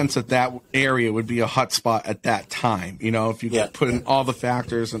makes sense that area would be a hot spot at that time. You know, if you put in all the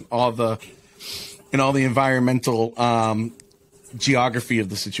factors and all the environmental geography of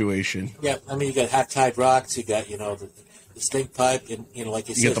the situation. Yeah, I mean, you got hot tide rocks. You got, the stink pipe, and like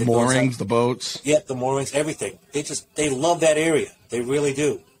you said, you get the moorings, the boats. Yeah, the moorings, everything. They love that area. They really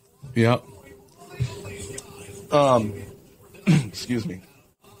do. Yep. Excuse me.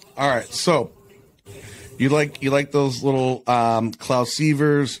 All right, so you like those little Klaus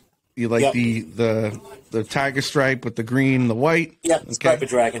Sievers. You like the tiger stripe with the green and the white. Yep, okay. Stripe of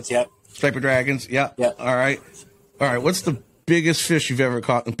dragons. Yep. Stripe of dragons. Yeah. Yep. All right. What's the biggest fish you've ever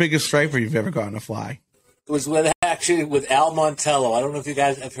caught? The biggest striper you've ever caught in a fly? It was with Al Montello. I don't know if you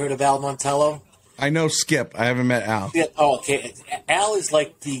guys have heard of Al Montello. I know Skip. I haven't met Al. Yeah, oh, okay. Al is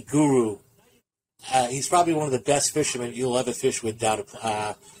like the guru. He's probably one of the best fishermen you'll ever fish with down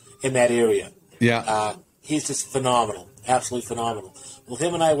in that area. Yeah. He's just phenomenal. Absolutely phenomenal. Well,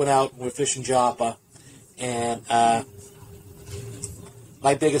 him and I went out and we were fishing Joppa, and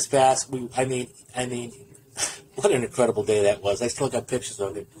my biggest bass, I mean, what an incredible day that was. I still got pictures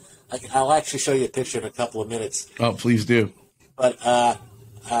of it. I'll actually show you a picture in a couple of minutes. Oh, please do. But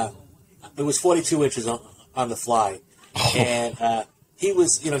it was 42 inches on the fly. Oh. And he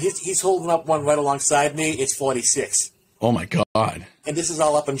was, he's holding up one right alongside me. It's 46. Oh, my God. And this is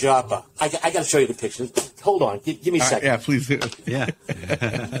all up in Joppa. I got to show you the pictures. Hold on. Give me a second. Yeah, please do. Yeah.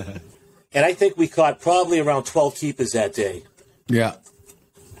 And I think we caught probably around 12 keepers that day. Yeah.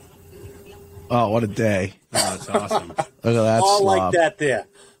 Oh, what a day. Oh, that's awesome. Look at that all slob. like that there.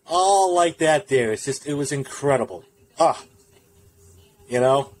 All like that there. It was incredible. Yeah,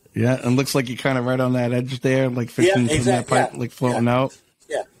 and looks like you're kind of right on that edge there, like fishing from that pipe, like floating out.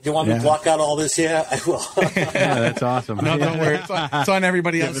 Yeah. Do you want me to block out all this here? I will. Yeah, that's awesome. No, don't worry. It's on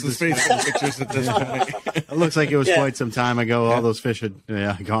everybody else's Facebook pictures at this point. It looks like it was quite some time ago. All those fish are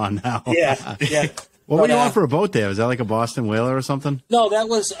gone now. Yeah. What were you on for a boat there? Was that like a Boston whaler or something? No, that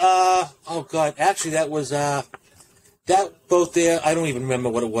was, oh, God. Actually, that was, that boat there, I don't even remember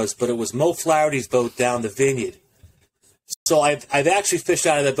what it was, but it was Mo Flaherty's boat down the Vineyard. So I've actually fished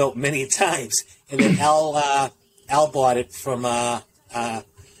out of that boat many times. And then Al bought it from Mo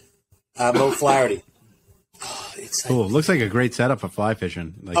Flaherty. Oh, cool. Looks like a great setup for fly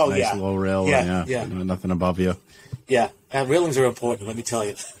fishing. Like nice low rail. Yeah. Nothing above you. Yeah. And railings are important, let me tell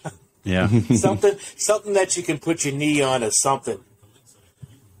you. Yeah. something that you can put your knee on or something.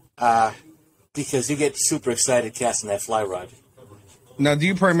 Because you get super excited casting that fly rod. Now, do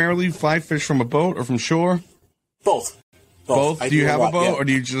you primarily fly fish from a boat or from shore? Both. Do you have a boat, or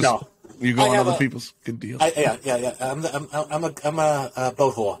do you just you go on other people's good deals? Yeah. I'm a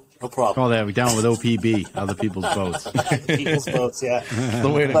boat whore. No problem. Oh, there we down with OPB, other people's boats. People's boats, yeah. The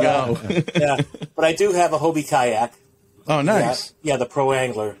way to go. Yeah, but I do have a Hobie kayak. Oh, nice. Yeah, the Pro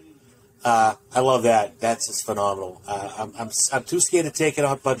Angler. I love that. That's just phenomenal. I'm too scared to take it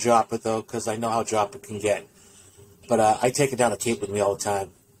on by Joppa though, because I know how Joppa can get. But I take it down the Cape with me all the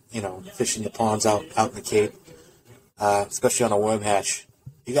time. Fishing the ponds out in the Cape, especially on a worm hatch.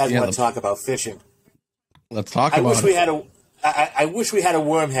 You guys want to talk about fishing? Let's talk about it. I wish we had a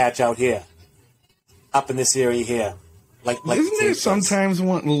worm hatch out here, up in this area here. Like isn't there sometimes a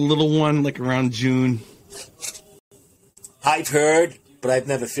little one like around June? I've heard, but I've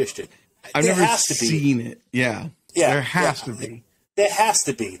never fished it. I've never seen it. Yeah. There has to be. There has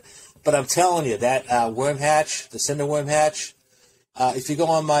to be. But I'm telling you, that worm hatch, the cinder worm hatch, if you go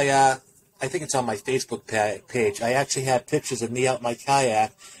on my, I think it's on my Facebook page, I actually have pictures of me out in my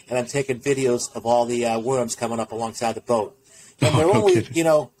kayak, and I'm taking videos of all the worms coming up alongside the boat. And they're only,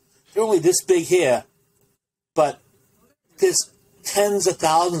 they're only this big here, but there's tens of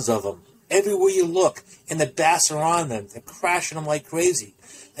thousands of them. Everywhere you look, and the bass are on them. They're crashing them like crazy.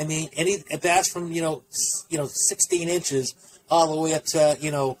 I mean, a bass from 16 inches all the way up to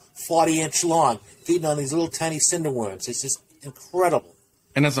 40-inch long, feeding on these little tiny cinder worms. It's just incredible.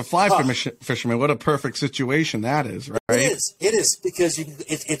 And as a fly fisherman, what a perfect situation that is, right? It is because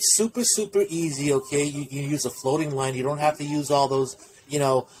it's super, super easy. Okay, you use a floating line. You don't have to use all those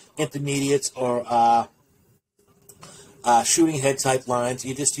intermediates or shooting head type lines.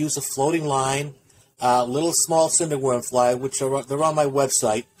 You just use a floating line, little small cinder worm fly, which they're on my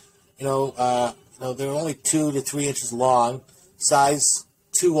website. they're only 2 to 3 inches long, size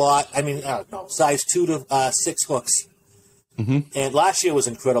 2 to 6 hooks. Mm-hmm. And last year was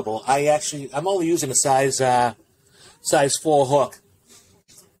incredible. I'm only using a size 4 hook,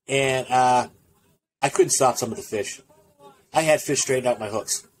 and I couldn't stop some of the fish. I had fish straighten out my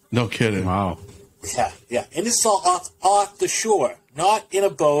hooks. No kidding. Wow. Yeah. And this is all off the shore, not in a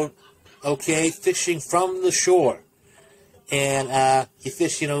boat, okay, fishing from the shore. And you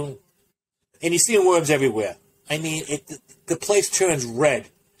fish, and you see worms everywhere. I mean, the place turns red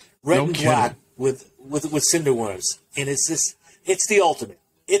No and kidding. black with cinder worms. And it's the ultimate.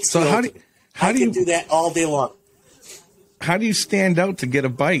 It's So the how ultimate. how I do can you do that all day long. how do you stand out to get a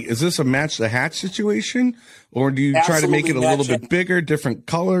bite? Is this a match the hatch situation, or do you try to make it a little bit bigger, different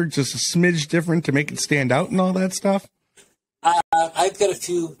color, just a smidge different to make it stand out and all that stuff? I've got a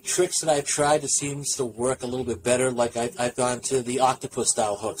few tricks that I've tried that seems to work a little bit better. Like I've gone to the octopus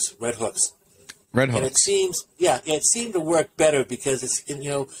style hooks, red hooks. Red hook. And it seemed to work better because it's,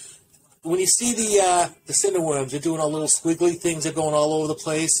 when you see the cinder worms, they're doing all little squiggly things. They're going all over the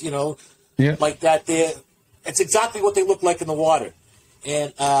place, Yeah. like that. It's exactly what they look like in the water.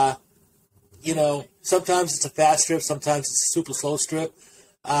 And, sometimes it's a fast strip, sometimes it's a super slow strip.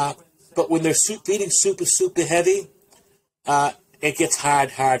 But when they're feeding super heavy, it gets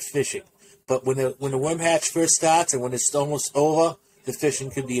hard fishing. But when the worm hatch first starts and when it's almost over, the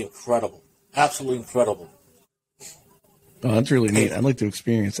fishing can be incredible. Absolutely incredible. Oh, that's really neat. I'd like to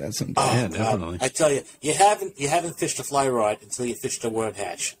experience that sometime. Yeah, definitely. I tell you, you haven't fished a fly rod until you fished a worm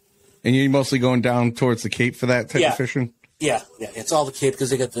hatch. And you're mostly going down towards the Cape for that type of fishing? Yeah. It's all the Cape because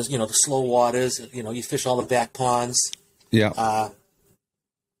they got the the slow waters. You fish all the back ponds. Yeah.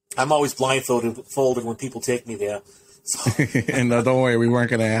 I'm always blindfolded when people take me there. So, And don't worry, we weren't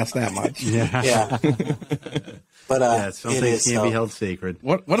going to ask that much. yeah. But Some things can't be held sacred.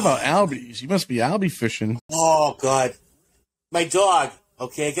 What about albies? You must be albie fishing. Oh God, my dog.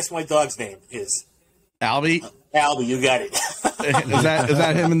 Okay, guess my dog's name is Albie? Albie. You got it. Is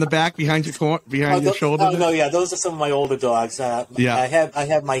that him in the back behind your shoulder? Oh no, yeah, those are some of my older dogs. Yeah. I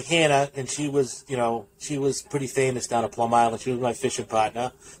have my Hannah, and she was pretty famous down at Plum Island. She was my fishing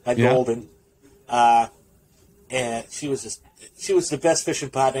partner, my golden, and she was the best fishing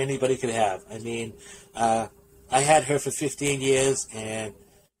partner anybody could have. I mean, I had her for 15 years, and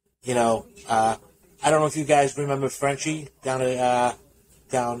I don't know if you guys remember Frenchie down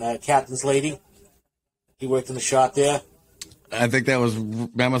at Captain's Lady. He worked in the shop there. I think that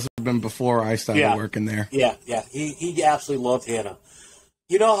must have been before I started working there. Yeah. He absolutely loved Hannah.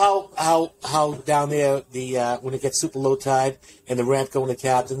 You know how down there when it gets super low tide and the ramp going to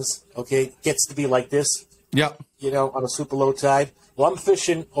Captain's, okay, gets to be like this. Yep. On a super low tide. Well, I'm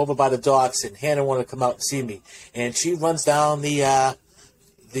fishing over by the docks, and Hannah wanted to come out and see me, and she runs down the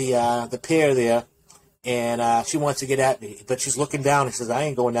pier there, and she wants to get at me, but she's looking down and says, "I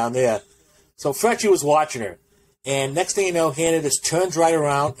ain't going down there." So Frenchie was watching her. And next thing you know, Hannah just turned right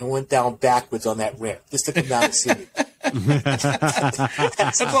around and went down backwards on that ramp just to come down and see me.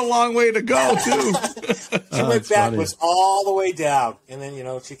 That's a long way to go, too. She went backwards all the way down. And then,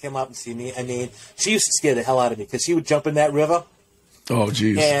 she came up and see me. I mean, she used to scare the hell out of me because she would jump in that river. Oh,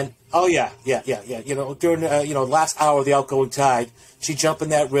 geez. And, yeah. During, last hour of the outgoing tide, she'd jump in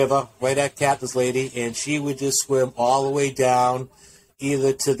that river right at Captain's Lady, and she would just swim all the way down,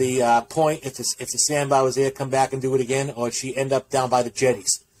 either to the point, if the sandbar was there, come back and do it again, or she'd end up down by the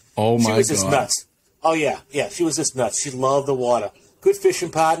jetties. Oh, my God. She was just nuts. Oh, yeah, she was just nuts. She loved the water. Good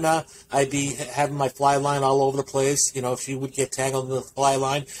fishing partner. I'd be having my fly line all over the place. If she would get tangled in the fly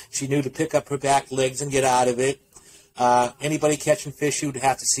line, she knew to pick up her back legs and get out of it. Anybody catching fish, she would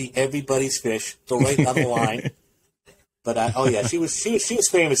have to see everybody's fish, go right down the line. But, she was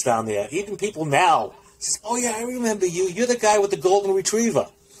famous down there. Even people now says, "Oh, yeah, I remember you. You're the guy with the golden retriever."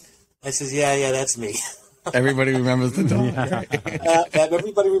 I says, yeah, that's me. Everybody remembers the dog.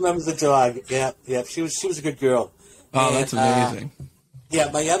 Everybody remembers the dog. Yeah. She was a good girl. Oh, And, that's amazing.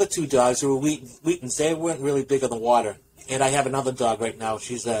 My other two dogs were Wheatons. They weren't really big on the water. And I have another dog right now.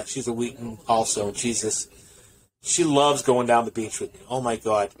 She's a Wheaton also. And she loves going down the beach with me. Oh, my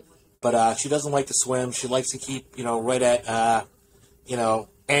God. But she doesn't like to swim. She likes to keep, right at,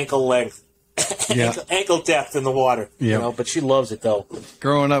 ankle length. Ankle depth in the water, but she loves it, though.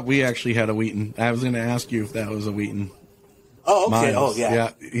 Growing up, we actually had a Wheaton. I was going to ask you if that was a Wheaton. Oh, okay. Miles. Oh,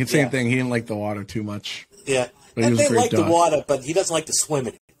 yeah. Yeah, same thing. He didn't like the water too much. Yeah. But he was a they great like dog. the water, but he doesn't like to swim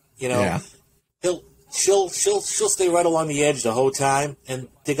in it. Yeah. She'll stay right along the edge the whole time and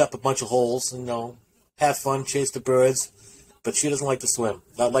dig up a bunch of holes and, have fun, chase the birds. But she doesn't like to swim.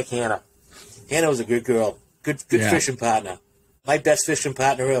 Not like Hannah. Hannah was a good girl. Good fishing partner. My best fishing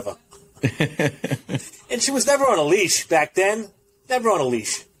partner ever. And she was never on a leash back then. Never on a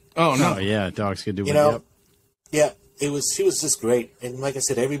leash. Oh no, yeah, dogs could do. You know, yeah. She was just great, and like I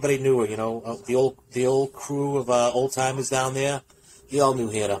said, everybody knew her. You know, the old crew of old timers down there, they all knew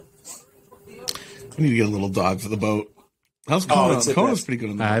Hannah. We need to get a little dog for the boat. How's Kona? Kona's pretty good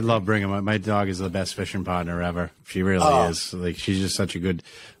on the boat. I love bringing my dog is the best fishing partner ever. She really is. Like, she's just such a good.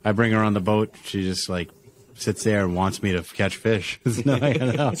 I bring her on the boat. She just like sits there and wants me to catch fish.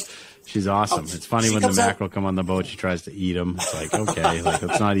 She's awesome. It's funny when the mackerel come on the boat, she tries to eat them. It's like, okay, like,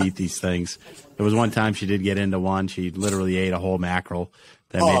 let's not eat these things. There was one time she did get into one. She literally ate a whole mackerel.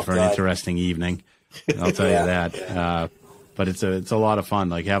 That made for an interesting evening. I'll tell you that. But it's a lot of fun.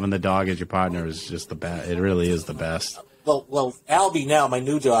 Like, having the dog as your partner is just the best. It really is the best. Well, Albie now, my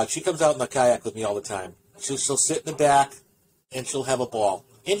new dog, she comes out in the kayak with me all the time. She'll sit in the back and she'll have a ball.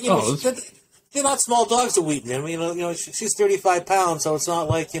 And you know, they're not small dogs to Wheaton. I mean, you know, she's 35 pounds, so it's not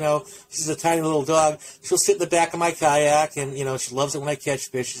like, you know, she's a tiny little dog. She'll sit in the back of my kayak, and, you know, she loves it when I catch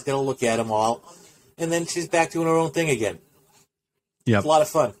fish. She's going to look at them all. And then she's back doing her own thing again. Yeah. It's a lot of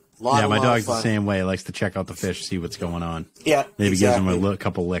fun. My dog's the same way. He likes to check out the fish, see what's going on. Yeah, maybe gives them a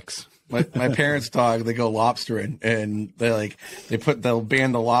couple licks. My parents' dog, they go lobstering, and they'll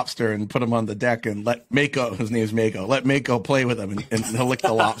ban the lobster and put him on the deck and let Mako, his name's Mako, let Mako play with him, and he'll lick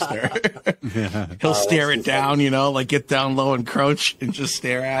the lobster. He'll stare it down, you know, like get down low and crouch and just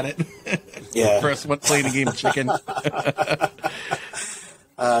stare at it. Yeah. First one playing a game of chicken.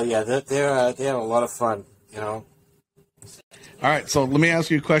 They're a lot of fun, you know. All right, so let me ask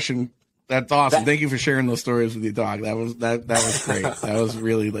you a question. That's awesome. Thank you for sharing those stories with your dog. That was great. That was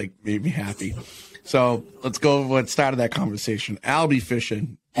really made me happy. So let's go with what started that conversation. Albie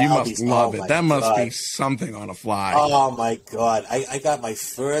fishing. You must love it. That must be something on a fly. Oh my God. I got my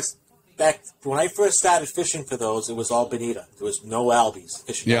first when I first started fishing for those, it was all bonita. There was no albies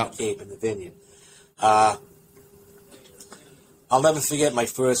fishing on the Cape in the Vineyard. I'll never forget my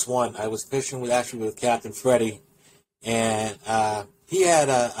first one. I was fishing with Captain Freddie, and he had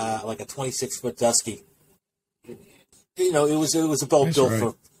a 26-foot dusky. You know, it was a boat built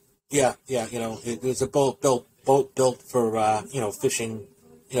for, you know, it was a boat built for, you know, fishing,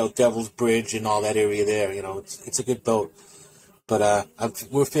 you know, Devil's Bridge and all that area there. You know, it's a good boat. But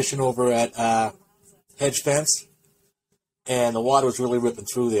we're fishing over at Hedge Fence, and the water was really ripping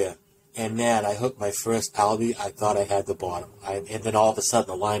through there. And man, I hooked my first albie. I thought I had the bottom, and then all of a sudden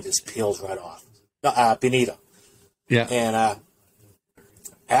the line just peels right off. Bonita. Yeah. And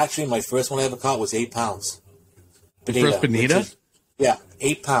actually, my first one I ever caught was 8 pounds. Bonita. First bonita?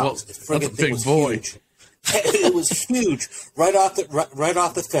 8 pounds. Well, that's a big boy. Huge. It was huge, right off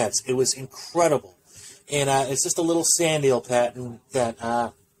the fence. It was incredible, and it's just a little sand eel pattern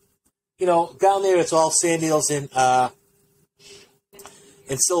that you know, down there it's all sand eels and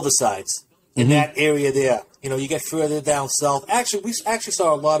silversides in that area there. You know, you get further down south. Actually, we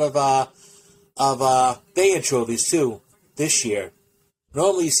saw a lot of bay anchovies too this year.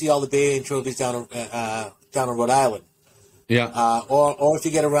 Normally, you see all the bay anchovies down in Rhode Island. Yeah. Or if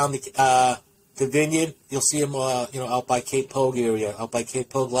you get around the Vineyard, you'll see them, you know, out by Cape Pogue area, out by Cape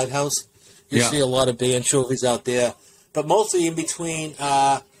Pogue Lighthouse. You see a lot of bay anchovies out there, but mostly in between,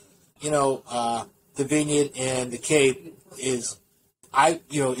 you know, the Vineyard and the Cape is,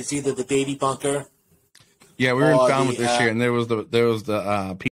 it's either the baby bunker. Yeah, we were in Falmouth this year, and there was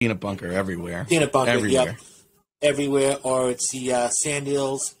the peanut bunker everywhere. Peanut bunker, everywhere. Yep. Everywhere, or it's the sand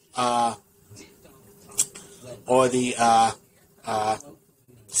eels, or the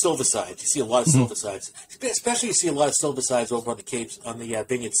silversides. You see a lot of silversides. Especially you see a lot of silversides over on the Capes, on the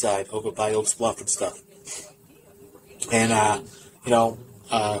Vineyard side, over by Oaks Bluff and stuff. And, you know,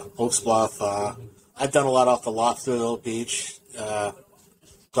 Oaks Bluff, I've done a lot off the Lobster Beach,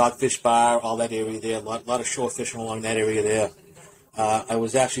 Dogfish Bar, all that area there. A lot of shore fishing along that area there. I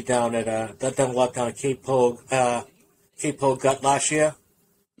was actually down at done a lot down at Cape Pogue Gut last year.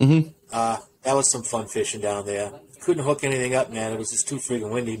 That was some fun fishing down there. Couldn't hook anything up, man. It was just too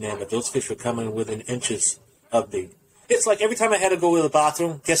freaking windy, man. But those fish were coming within inches of me. It's like every time I had to go to the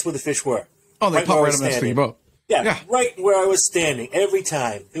bathroom, guess where the fish were? Oh, they pop right on that boat. Yeah, right where I was standing every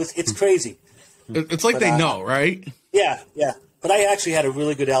time. It's crazy. It's like they know, right? Yeah. But I actually had a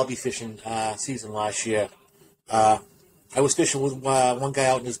really good albie fishing season last year. I was fishing with one guy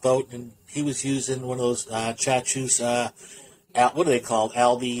out in his boat, and he was using one of those chartreuse, what are they called?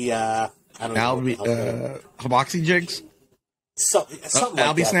 Albie, I don't know. Hibachi jigs? Something like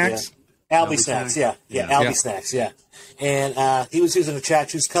Albie that. snacks? Yeah. Albie snacks, yeah. Albie snacks, yeah. And he was using a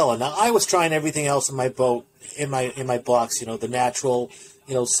chartreuse color. Now, I was trying everything else in my boat, in my box, you know, the natural,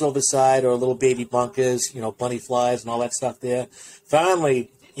 you know, silverside or little baby bunkers, you know, bunny flies and all that stuff there. Finally,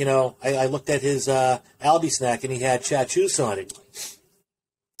 I looked at his Albie snack and he had chartreuse on it.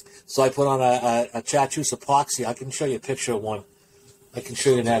 So I put on a chartreuse epoxy. I can show you a picture of one. I can show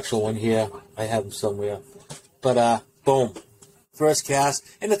you an actual one here. I have them somewhere. But boom, first cast.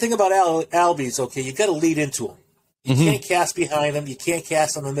 And the thing about Albies, okay, you got to lead into them. You can't cast behind them. You can't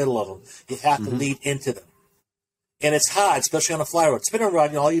cast in the middle of them. You have to lead into them. And it's hard, especially on a fly rod. Spinning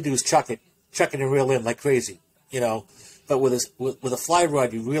rod, all you do is chuck it and reel in like crazy, But with a fly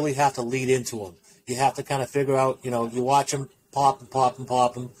rod, you really have to lead into them. You have to kind of figure out, you watch them pop and pop and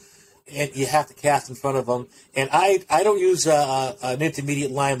pop them, and you have to cast in front of them. And I don't use an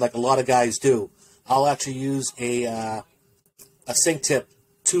intermediate line like a lot of guys do. I'll actually use a sink tip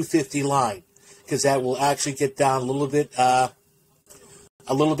 250 line, because that will actually get down a little bit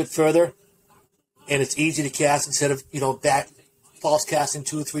further, and it's easy to cast instead of back false casting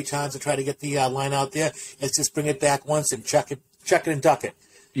 2 or 3 times to try to get the line out there. Let's just bring it back once and chuck it and duck it.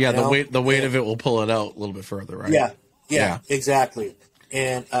 Yeah, the weight of it will pull it out a little bit further, right? Yeah, exactly.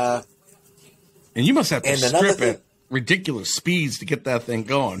 And you must have to strip at ridiculous speeds to get that thing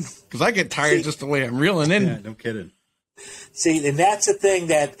going, because I get tired just the way I'm reeling in. Yeah, no kidding. See, and that's the thing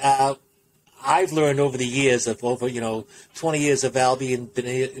that I've learned over the years of 20 years of Albie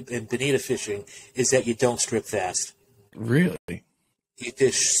and bonita fishing, is that you don't strip fast. Really? You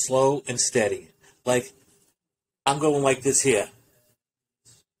fish slow and steady. Like, I'm going like this here.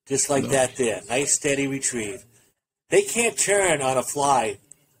 Just like that there. Nice, steady retrieve. They can't turn on a fly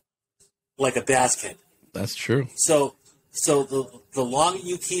like a bass can. That's true. So the longer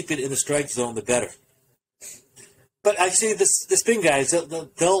you keep it in the strike zone, the better. But I see the spin guys,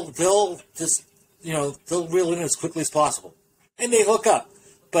 they'll just, they'll reel in as quickly as possible. And they hook up.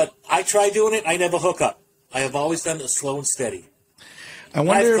 But I try doing it, I never hook up. I have always done it slow and steady. I've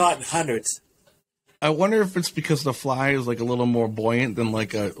gotten hundreds. I wonder if it's because the fly is like a little more buoyant than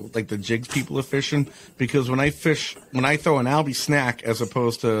like the jigs people are fishing. Because when I throw an Albie snack as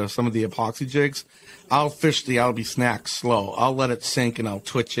opposed to some of the epoxy jigs, I'll fish the Albie snack slow. I'll let it sink and I'll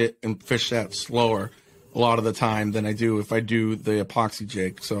twitch it and fish that slower a lot of the time than I do if I do the epoxy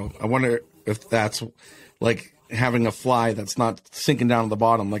jig. So I wonder if that's like having a fly that's not sinking down to the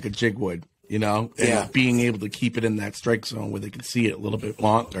bottom like a jig would, and being able to keep it in that strike zone where they can see it a little bit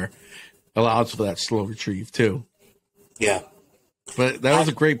longer allows for that slow retrieve too. Yeah. But that was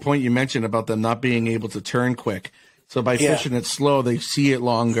a great point you mentioned about them not being able to turn quick. So by fishing it slow, they see it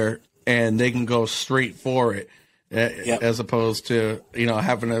longer and they can go straight for it. As opposed to,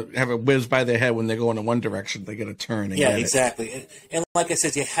 having to have it whiz by their head when they go in one direction, they get a turn. Yeah, exactly. And like I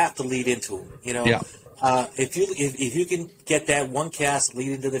said, you have to lead into them. If you can get that one cast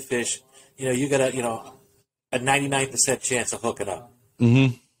lead into the fish, you got a 99% chance of hooking up.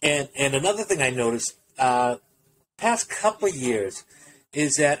 Mm-hmm. And another thing I noticed past couple of years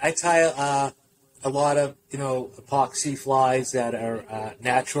is that I tie a lot of epoxy flies that are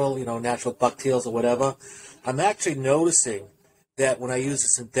natural, natural bucktails or whatever. I'm actually noticing that when I use the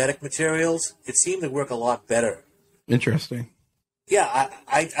synthetic materials, it seemed to work a lot better. Interesting. Yeah,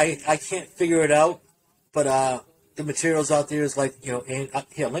 I can't figure it out, but the materials out there is like, and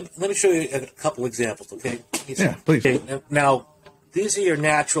here, let me show you a couple examples, okay? Yeah, please. Okay, now, these are your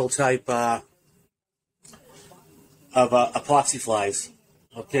natural type of epoxy flies,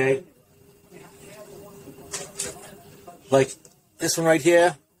 okay? Like this one right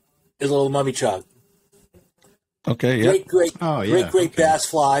here is a little mummy chug. Okay, yeah. Great bass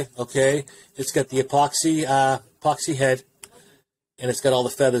fly, okay? It's got the epoxy head, and it's got all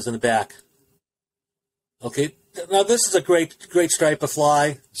the feathers in the back. Okay, now this is a great striper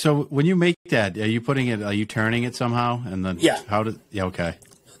fly. So when you make that, are you turning it somehow? And then okay.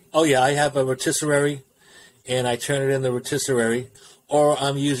 Oh yeah, I have a rotisserie, and I turn it in the rotisserie, or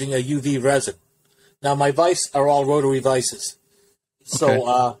I'm using a UV resin. Now my vise are all rotary vices.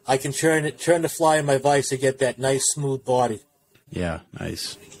 So I can turn the fly in my vise to get that nice smooth body. Yeah,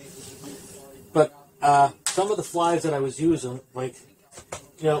 nice. But some of the flies that I was using, like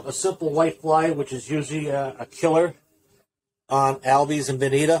a simple white fly, which is usually a killer on Albies and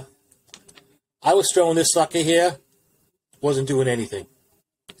bonita, I was throwing this sucker here, wasn't doing anything.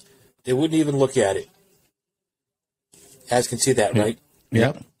 They wouldn't even look at it. You guys can see that, right?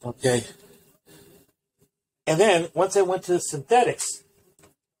 Yep. Okay. And then, once I went to synthetics,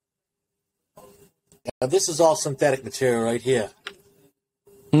 now this is all synthetic material right here.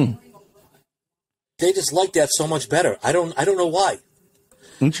 They just like that so much better. I don't know why.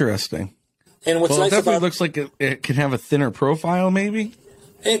 Interesting. And what's nice it definitely about looks like it can have a thinner profile, maybe.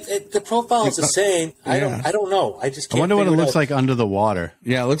 The profile is the same. I don't know. I just can't. I wonder what it looks out. like under the water.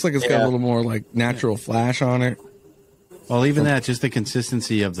 Yeah, it looks like it's got a little more like natural flash on it. Well, even that, just the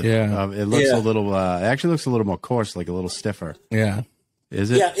consistency of the, it looks a little, it actually looks a little more coarse, like a little stiffer. Yeah.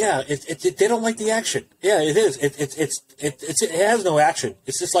 Is it? Yeah. They don't like the action. Yeah, it is. It has no action.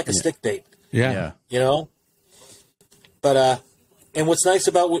 It's just like a stick bait. Yeah. You know? But, and what's nice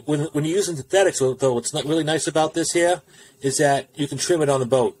about when you're using synthetics, though, what's not really nice about this here is that you can trim it on the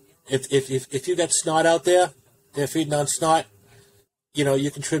boat. If you got snot out there, they're feeding on snot, you know,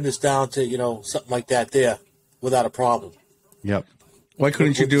 you can trim this down to, you know, something like that there without a problem. Yep. Why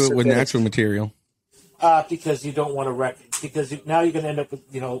couldn't you do it with natural material? Because you don't want to wreck it. Because now you're going to end up with,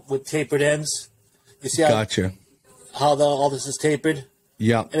 you know, with tapered ends. You see Gotcha. how all this is tapered?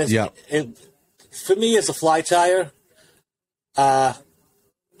 Yeah. Yeah. For me, as a fly tire, I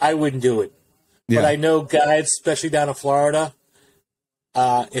wouldn't do it. Yeah. But I know guys, especially down in Florida,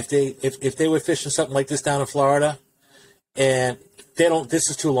 if they were fishing something like this down in Florida, and this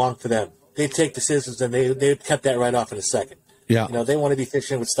is too long for them. They take the scissors and they cut that right off in a second. Yeah. You know, they want to be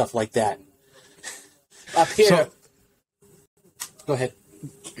fishing with stuff like that. Up here, go ahead.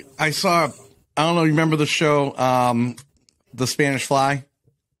 I don't know, you remember the show, The Spanish Fly?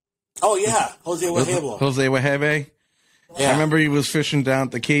 Oh, yeah. Jose Wejebe. Yeah. I remember he was fishing down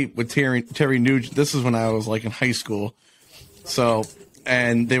at the Cape with Terry Nugent. This is when I was like in high school. So,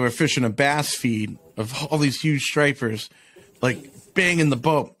 and they were fishing a bass feed of all these huge stripers, like banging the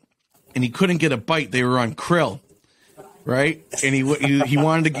boat. And he couldn't get a bite. They were on krill, right? And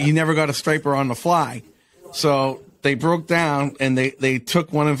he never got a striper on the fly. So they broke down and they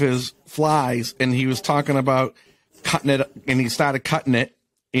took one of his flies and he was talking about cutting it, and he started cutting it,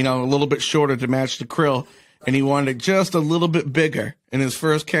 you know, a little bit shorter to match the krill. And he wanted it just a little bit bigger. In his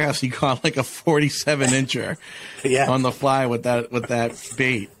first cast, he caught like a 47-incher on the fly with that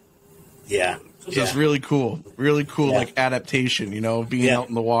bait. Yeah. Just really cool, like adaptation, you know, being out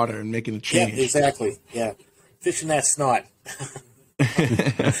in the water and making a change. Yeah, exactly. Yeah. Fishing that snot.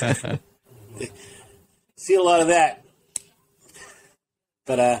 See a lot of that.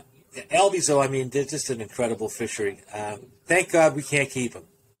 But albies, though, I mean, they're just an incredible fishery. Thank God we can't keep them.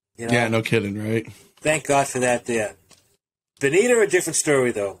 You know? Yeah, no kidding, right? Thank God for that there. Bonita are a different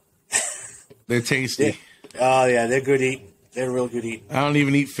story, though. They're tasty. They're good eating. They're real good eating. I don't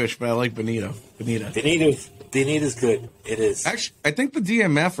even eat fish, but I like bonita. Bonita's good. It is. Actually, I think the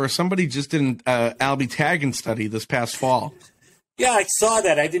DMF or somebody just did an albie tagging study this past fall. Yeah, I saw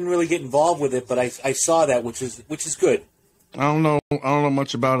that. I didn't really get involved with it, but I saw that, which is good. I don't know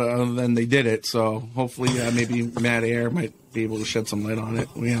much about it other than they did it. So hopefully, maybe Matt Air might be able to shed some light on it.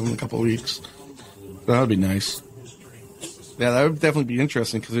 We have in a couple of weeks. That would be nice. Yeah, that would definitely be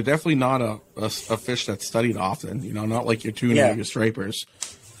interesting because they're definitely not a fish that's studied often. You know, not like your tuna or your stripers.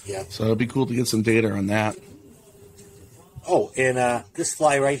 Yeah. So it'd be cool to get some data on that. Oh, and this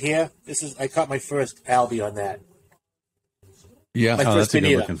fly right here, I caught my first albie on that. Yeah, that's a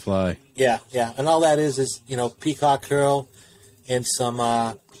good looking fly. Yeah, and all that is you know, peacock curl and some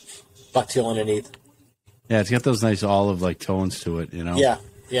bucktail underneath. Yeah, it's got those nice olive like tones to it. You know.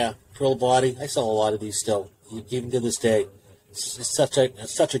 Yeah, curl body. I sell a lot of these still, even to this day. It's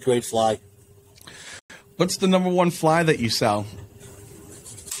such a great fly. What's the number one fly that you sell?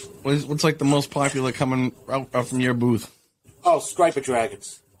 What's like the most popular coming out from your booth? Oh, striper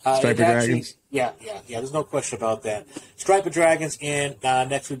dragons. Dragons? Yeah. There's no question about that. Striper dragons, and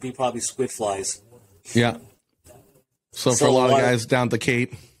next would be probably squid flies. Yeah. So for a lot of guys down at the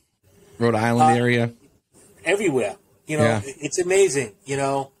Cape, Rhode Island area? Everywhere. You know, it's amazing. You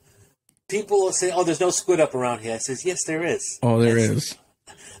know, people will say, "Oh, there's no squid up around here." I says, "Yes, there is." Oh, there is.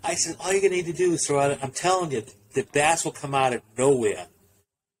 I said, "All you're gonna need to do is throw out." I'm telling you, the bass will come out of nowhere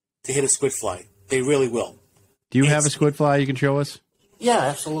to hit a squid fly. They really will. Do you have a squid fly you can show us? Yeah,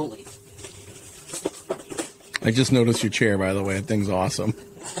 absolutely. I just noticed your chair, by the way. That thing's awesome.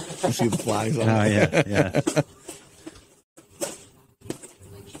 You see the flies on it. Oh, yeah.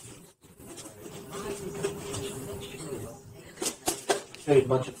 Show you a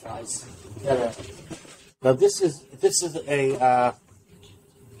bunch of flies. Now this is a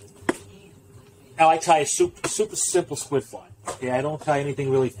I tie a super simple squid fly. Yeah, I don't tie anything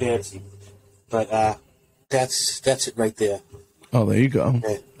really fancy, but that's it right there. Oh, there you go.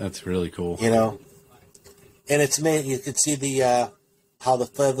 Yeah. That's really cool. You know, and it's made. You can see the how the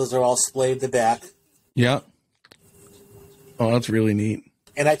feathers are all splayed at the back. Yeah. Oh, that's really neat.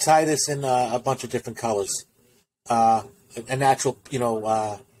 And I tie this in a bunch of different colors. A natural, you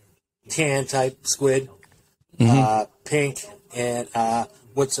know, tan type squid, pink, and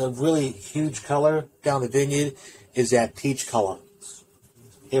what's a really huge color down the Vineyard is that peach color.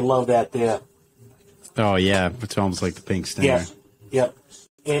 They love that there. Oh, yeah. It's almost like the pink stinger. Yeah.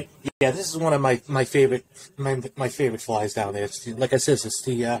 And yeah, this is one of my favorite my favorite flies down there. Like I said, it's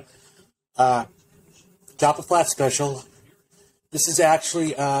the Drop a Flat Special. This is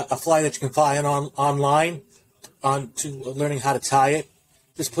actually a fly that you can find online on to learning how to tie it.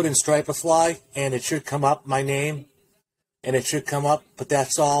 Just put in striper fly, and it should come up, my name, and it should come up, but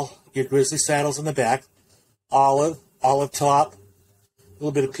that's all. Your grizzly saddles in the back, olive top, a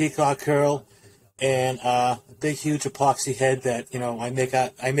little bit of peacock curl, and a big, huge epoxy head that,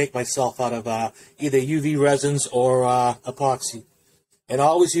 I make myself out of either UV resins or epoxy. And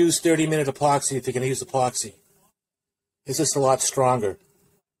always use 30-minute epoxy if you're going to use epoxy. It's just a lot stronger.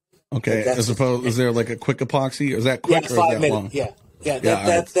 Okay, as opposed, is there like a quick epoxy? Is that quick or is that long?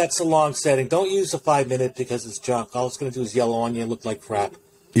 That's a long setting. Don't use a 5-minute because it's junk. All it's going to do is yellow on you and look like crap.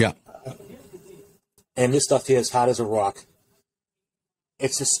 Yeah. And this stuff here is hot as a rock.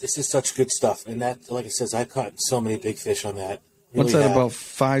 It's just such good stuff. And that, like I says, I've caught so many big fish on that. Really What's that, about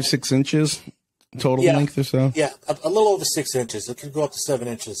 5-6 inches total length or so? Yeah, a little over 6 inches. It can go up to 7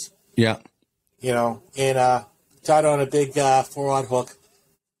 inches. Yeah. And tied on a big 4-aught hook.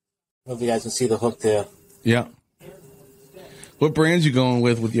 I don't know if you guys can see the hook there. Yeah. What brands you going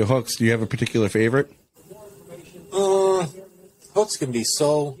with your hooks? Do you have a particular favorite? Hooks can be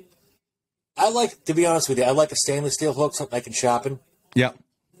so... to be honest with you, I like a stainless steel hook, something I can sharpen. Yeah.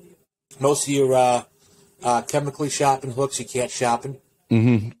 Most of your chemically sharpened hooks you can't sharpen.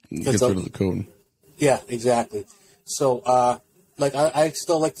 Mm-hmm. Gets rid of the coating. Yeah, exactly. So, I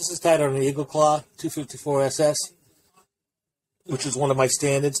still like, this is tied on an Eagle Claw 254 SS, which is one of my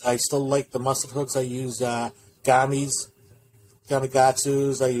standards. I still like the muscle hooks. I use Gamis,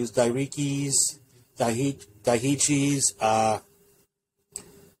 Gamatsus. I use Dairikis, Daiichis.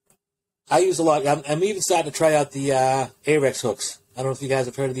 I use a lot. I'm even starting to try out the Arex hooks. I don't know if you guys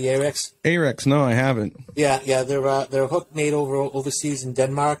have heard of the Arex. Arex, no, I haven't. Yeah, they're a hook made overseas in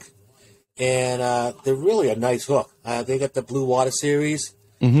Denmark, and they're really a nice hook. They got the Blue Water series,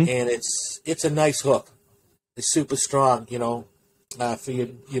 and it's a nice hook. It's super strong, for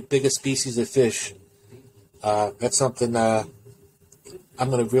your biggest species of fish. That's something I'm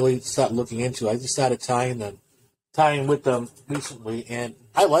going to really start looking into. I just started tying with them recently, and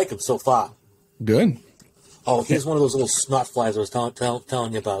I like them so far. Good. Oh, here's one of those little snot flies I was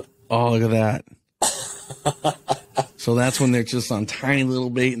telling you about. Oh, look at that. So that's when they're just on tiny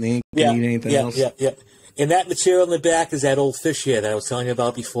little bait and they ain't going to eat anything else? Yeah. And that material in the back is that old fish hair that I was telling you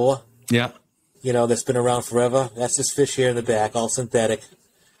about before. Yeah. That's been around forever. That's this fish hair in the back, all synthetic.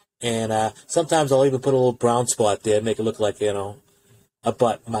 And sometimes I'll even put a little brown spot there, make it look like, a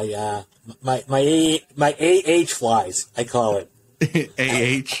butt. My AH flies, I call it.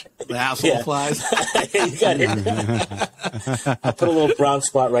 AH, the asshole flies. You got it. I put a little brown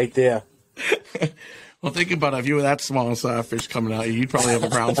spot right there. Well, think about it. If you were that small fish coming out, you'd probably have a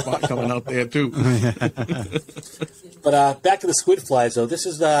brown spot coming out there too. But back to the squid flies, though. This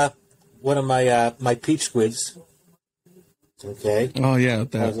is one of my peach squids. Okay. Oh yeah,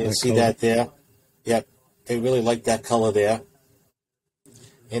 you see that there? Yep. They really like that color there.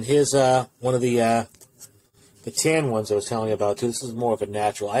 And here's one of the tan ones I was telling you about, too. This is more of a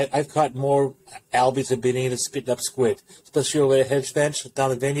natural. I've caught more albies than been able to spit up squid, especially over at a hedge bench down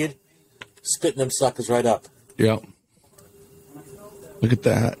the vineyard, spitting them suckers right up. Yep. Look at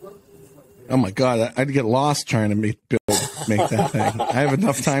that. Oh, my God. I'd get lost trying to make that thing. I have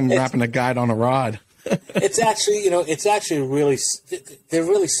enough time wrapping a guide on a rod. It's actually really, they're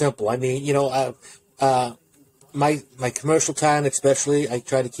really simple. I mean, my commercial tying especially, I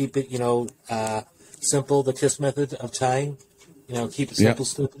try to keep it, simple, the KISS method of tying. Keep it simple,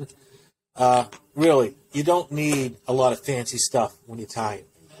 stupid. Really, you don't need a lot of fancy stuff when you're tying.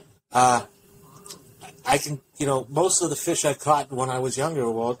 I can, most of the fish I caught when I was younger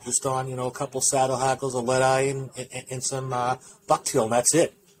were just on, a couple saddle hackles, a lead eye, and some bucktail, and that's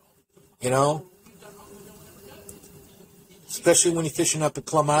it. Especially when you're fishing up at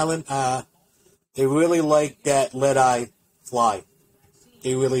Plum Island, they really like that lead eye fly.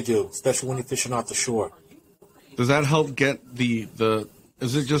 They really do, especially when you're fishing off the shore. Does that help get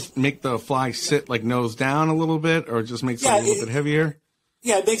does it just make the fly sit like nose down a little bit, or it just makes it a little bit heavier?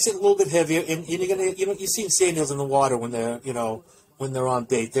 Yeah, it makes it a little bit heavier, and you're gonna, you've seen sand eels in the water when they're, when they're on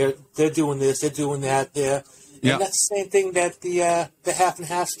bait. They're doing this, they're doing that there, and that's the same thing that the half and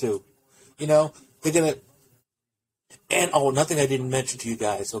halves do. They're gonna. And nothing I didn't mention to you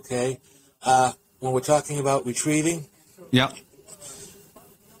guys. Okay, when we're talking about retrieving,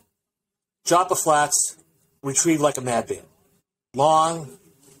 drop a flats, retrieve like a madman, long,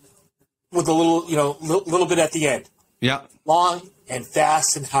 with a little, little bit at the end. Yeah, long and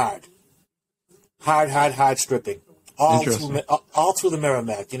fast and hard stripping all through the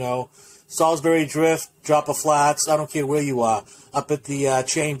Merrimack. You know, Salisbury Drift, Dropper Flats. I don't care where you are. Up at the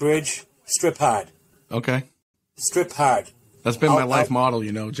Chain Bridge, strip hard. Okay. Strip hard. That's been my life model,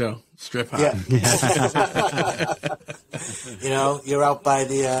 you know, Joe. Strip hard. Yeah. You know, you're out by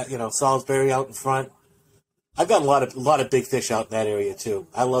the Salisbury out in front. I've got a lot of big fish out in that area too.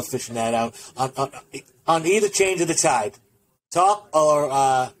 I love fishing that out on either change of the tide, top or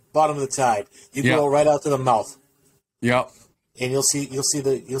bottom of the tide. You go right out to the mouth. Yep. And you'll see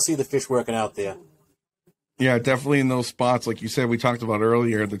the fish working out there. Yeah, definitely in those spots, like you said, we talked about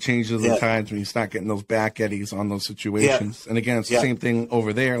earlier, the changes of the tides when you start getting those back eddies on those situations. And again, it's the same thing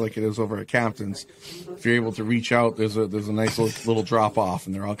over there, like it is over at Captain's. If you're able to reach out, there's a nice little drop off,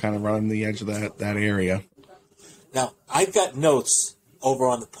 and they're all kind of running the edge of that area. Now, I've got notes over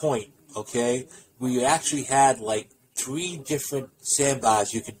on the point, okay, where you actually had like 3 different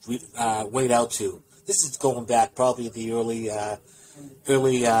sandbars you could wade out to. This is going back probably the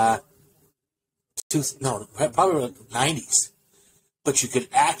probably the 90s. But you could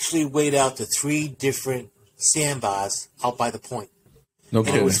actually wade out to 3 different sandbars out by the point. No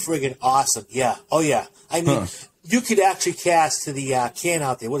kidding. And it was friggin' awesome. Yeah. Oh, yeah. I mean, you could actually cast to the can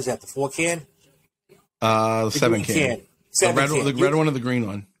out there. What is that, the 4 can? The 7 can. The red one or the green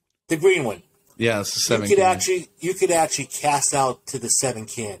one? The green one. Yeah, it's the 7 can. You could actually cast out to the 7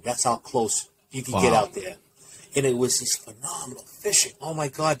 can. That's how close you could get out there. And it was just phenomenal fishing. Oh, my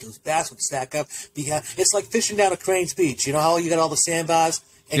God, those bass would stack up. It's like fishing down at Cranes Beach. You know how you got all the sandbars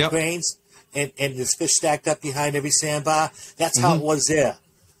and cranes? And there's fish stacked up behind every sandbar? That's how it was there.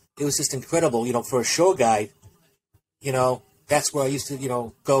 It was just incredible, you know, for a show guide. You know, that's where I used to, you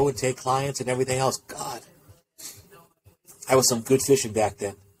know, go and take clients and everything else. God, that was some good fishing back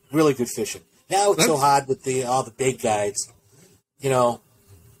then. Really good fishing. Now it's so hard with all the big guides. You know,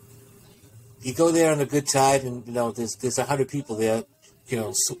 you go there on a good tide, and you know there's 100 people there, you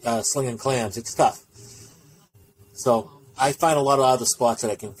know, slinging clams. It's tough. So I find a lot of other spots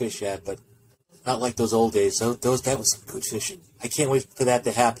that I can fish at, but not like those old days. That was some good fishing. I can't wait for that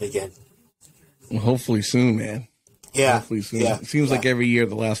to happen again. Well, hopefully soon, man. Yeah. Hopefully soon. Yeah. It seems like every year,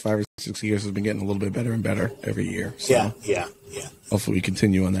 the last 5 or 6 years, has been getting a little bit better and better every year. So yeah. Hopefully we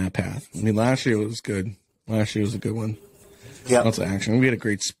continue on that path. I mean, last year was good. Last year was a good one. Yeah. Lots of action. We had a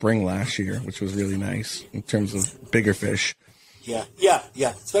great spring last year, which was really nice in terms of bigger fish. Yeah.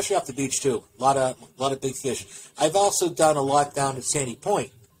 Especially off the beach too. A lot of big fish. I've also done a lot down at Sandy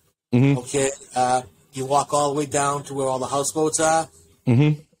Point. Mm-hmm. Okay. You walk all the way down to where all the houseboats are.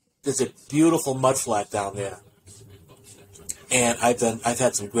 Mm-hmm. There's a beautiful mud flat down there. And I've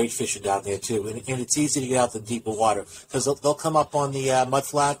had some great fishing down there too, and it's easy to get out the deeper water because they'll come up on the mud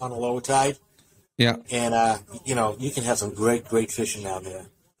flat on the lower tide. Yeah, and you know, you can have some great fishing down there.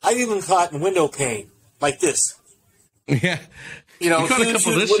 I've even caught in window pane like this. Yeah, you know, you caught a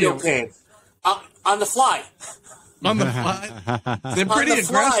couple this window year. Pane on the fly. On the fly, they're pretty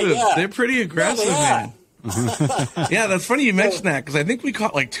aggressive. Yeah. They're pretty aggressive, man. Yeah, that's funny you mentioned that because I think we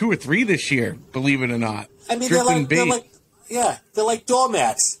caught like 2 or 3 this year. Believe it or not, I mean, they're like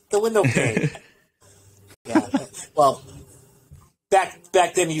doormats, the window pane. Yeah. Well,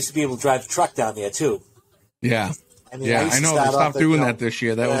 back then you used to be able to drive a truck down there too. Yeah. I mean, I know they stopped doing that this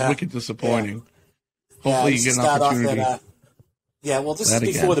year. That was wicked disappointing. Yeah. Hopefully you get an opportunity. Well, this is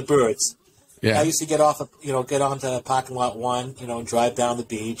before the birds. Yeah. I used to get onto parking lot 1, you know, and drive down the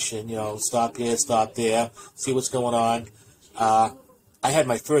beach and, you know, stop here, stop there, see what's going on. I had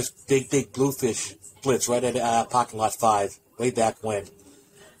my first big bluefish blitz right at parking lot 5, way back when,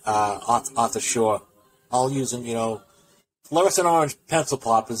 off the shore, all using, you know, fluorescent orange pencil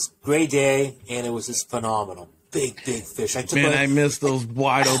poppers, gray day, and it was just phenomenal. Big fish. I miss those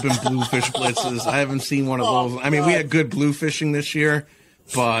wide open bluefish blitzes. I haven't seen one of those. I mean, we had good blue fishing this year,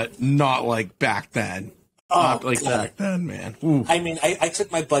 but not like back then. Back then, man. Ooh. I mean, I took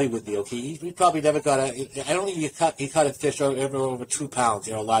my buddy with me, okay? He probably never got I don't think he caught a fish ever over 2 pounds,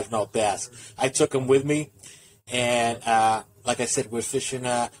 you know, largemouth bass. I took him with me, and like I said, we're fishing.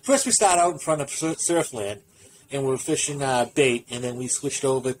 First, we started out in front of Surfland, and we're fishing bait, and then we switched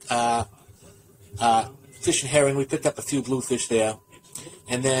over fishing herring. We picked up a few bluefish there,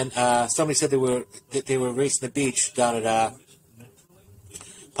 and then somebody said they were racing the beach down at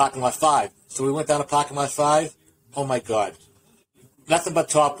parking lot 5. So we went down to parking lot 5. Oh my God, nothing but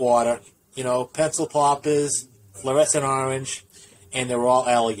top water. You know, pencil poppers, fluorescent orange, and they were all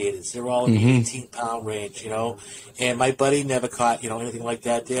alligators. They were all in the 18-pound range. You know, and my buddy never caught, you know, anything like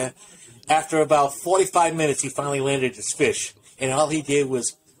that there. After about 45 minutes, he finally landed his fish, and all he did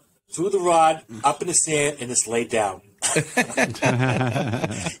was threw the rod up in the sand and just laid down.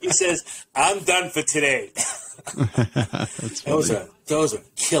 He says, "I'm done for today." Those are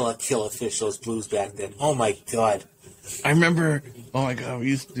killer fish, those blues back then. Oh my God. I remember, oh my God, we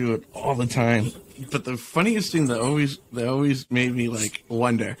used to do it all the time. But the funniest thing that always made me like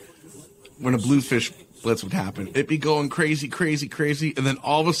wonder when a bluefish blitz would happen, it'd be going crazy, and then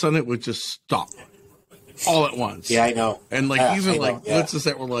all of a sudden it would just stop all at once. Yeah, I know. And like blitzes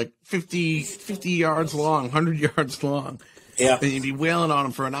that were like 50 yards long, 100 yards long. Yeah. And you'd be wailing on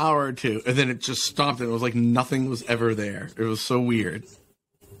them for an hour or two, and then it just stopped, and it was like nothing was ever there. It was so weird.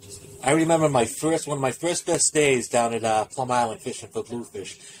 I remember one of my first best days down at Plum Island fishing for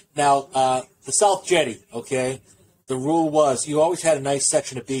bluefish. Now, the South Jetty, okay, the rule was you always had a nice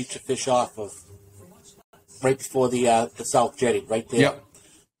section of beach to fish off of right before the South Jetty, right there. Yep.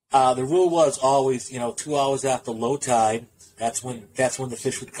 The rule was always, 2 hours after low tide, that's when the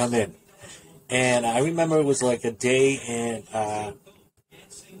fish would come in. And I remember it was like a day in, I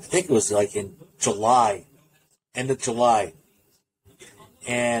think it was like in July, end of July.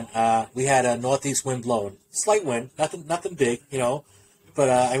 And we had a northeast wind blowing. Slight wind, nothing big, But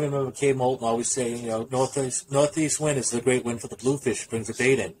I remember Kay Moulton always saying, northeast wind is the great wind for the bluefish, brings the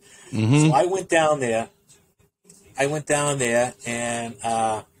bait in. Mm-hmm. So I went down there, and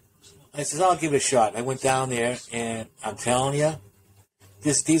I said, I'll give it a shot. I went down there, and I'm telling you,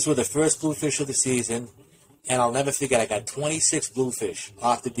 these were the first bluefish of the season, and I'll never forget, I got 26 bluefish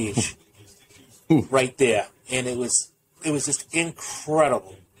off the beach right there. And it was just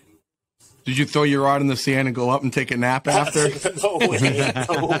incredible. Did you throw your rod in the sand and go up and take a nap after?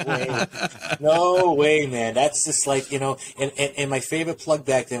 No way, man. That's just like, and my favorite plug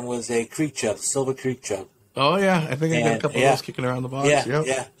back then was a creek chub, silver creek chub. Oh, yeah. I think I got a couple of those kicking around the box.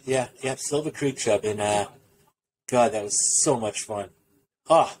 Yeah, silver creek chub. And, God, that was so much fun.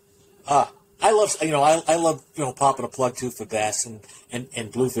 I love, I love, popping a plug, too, for bass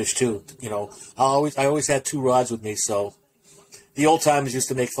and bluefish, too. I always had two rods with me, so the old timers used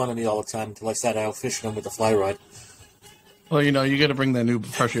to make fun of me all the time until I started out fishing them with the fly rod. Well, you got to bring that new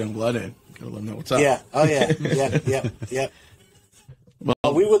fresh young blood in. Got to let them know what's up. Yeah. Oh, yeah. Yeah.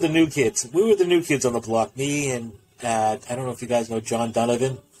 Well, we were the new kids. We were the new kids on the block. Me and, I don't know if you guys know John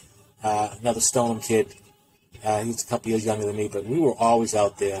Donovan, another Stoneham kid. He's a couple years younger than me, but we were always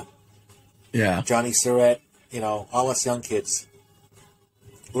out there. Yeah. Johnny Surratt, all us young kids.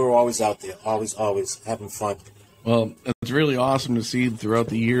 We were always out there, always having fun. Well, it's really awesome to see throughout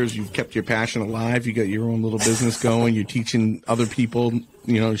the years you've kept your passion alive. You got your own little business going. You're teaching other people,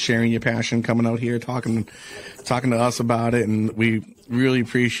 sharing your passion, coming out here, talking to us about it, and we really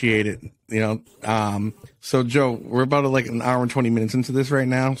appreciate it. So Joe, we're about like an hour and 20 minutes into this right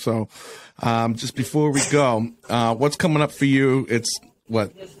now. So just before we go, what's coming up for you? It's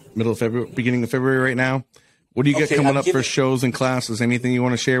middle of February, beginning of February right now. What do you get coming up for shows and classes? Anything you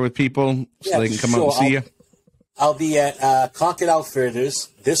want to share with people so they can come out and see you? I'll be at Concord Outfitters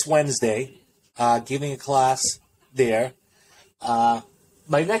this Wednesday, giving a class there. My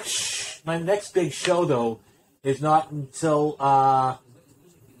next big show, though, is not until I'm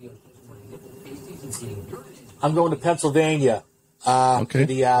going to Pennsylvania. Okay.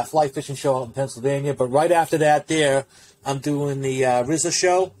 The fly fishing show out in Pennsylvania. But right after that, I'm doing the RZA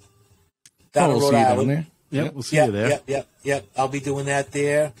show down in Rhode Island. Yep, we'll see you there. Yep. I'll be doing that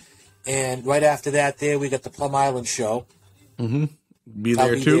there. And right after that, we got the Plum Island show. Mm-hmm. Be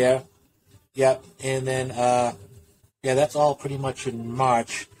there too. There. Yep. And then, that's all pretty much in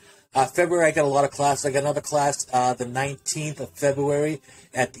March. February, I got a lot of classes. I got another class the 19th of February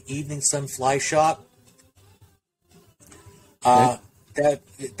at the Evening Sun Fly Shop. That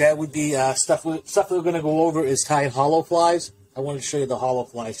would be stuff we're going to go over is tying hollow flies. I want to show you the hollow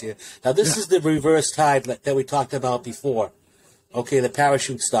flies here. Now, this is the reverse tide that we talked about before. Okay, the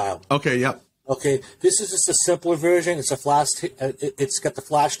parachute style. Okay, yep. Okay, this is just a simpler version. It's a flash. It's got the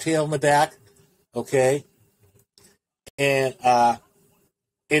flash tail in the back. Okay, and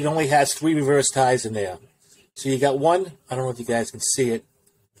it only has 3 reverse ties in there. So you got one. I don't know if you guys can see it.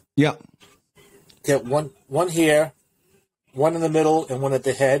 Yeah. Get one here, one in the middle, and one at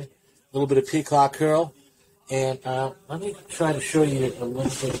the head. A little bit of peacock curl, and let me try to show you a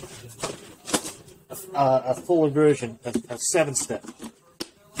little bit. A fuller version of 7-step.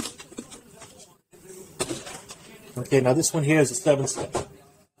 Okay, now this one here is a 7-step.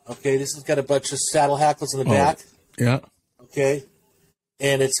 Okay, this has got a bunch of saddle hackles in the back. Yeah. Okay,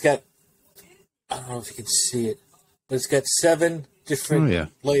 and it's got, I don't know if you can see it, but it's got 7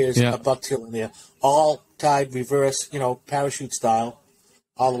 different layers of bucktail in there, all tied reverse, parachute style,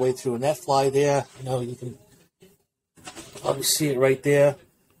 all the way through. And that fly there, you can probably see it right there.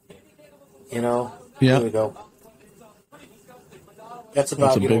 There we go. That's a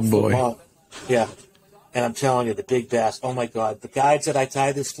big boy. Yeah. And I'm telling you, the big bass, oh my God, the guides that I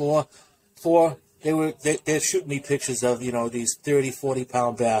tied this for, they're shooting me pictures of, these 30,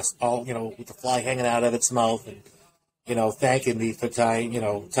 40-pound bass, all, with the fly hanging out of its mouth and, thanking me for tying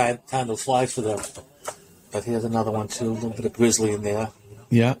those flies for them. But here's another one, too, a little bit of grizzly in there.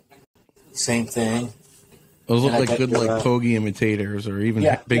 Yeah. Same thing. Those look like good, pogey imitators or even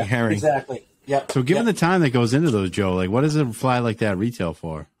big herring. Exactly. Yeah. So given the time that goes into those, Joe, like what does a fly like that retail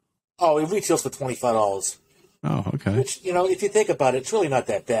for? Oh, it retails for $25. Oh, okay. Which, if you think about it, it's really not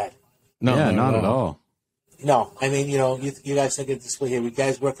that bad. No, not at all. No, I mean, you guys think of this way here. We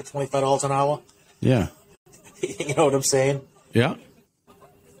guys work for $25 an hour. Yeah. You know what I'm saying? Yeah.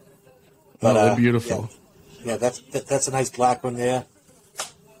 But, they're beautiful. Yeah, that's a nice black one there.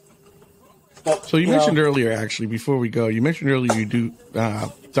 But, so you mentioned earlier, actually, before we go, you do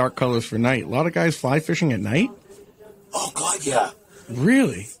dark colors for night. A lot of guys fly fishing at night? Oh, God, yeah.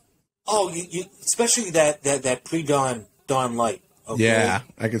 Really? Oh, you especially that pre-dawn light. Okay? Yeah,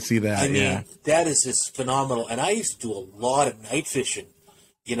 I can see that. I mean, that is just phenomenal. And I used to do a lot of night fishing,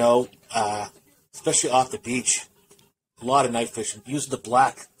 especially off the beach. A lot of night fishing using the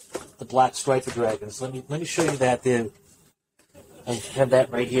black striper dragons. Let me show you that there. I have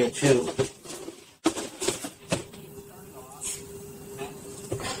that right here too.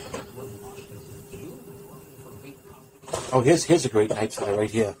 Oh, here's a great night fly right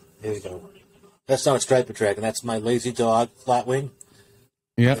here. There you go. That's not a striper dragon. That's my lazy dog flatwing.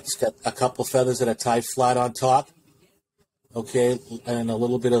 Yeah. It's got a couple feathers that are tied flat on top. Okay, and a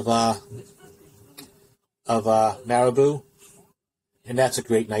little bit of marabou, and that's a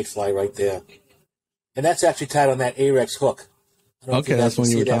great night fly right there. And that's actually tied on that Arex hook. Okay, that's one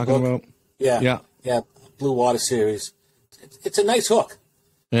you were talking about. Yeah, Blue Water Series. It's a nice hook.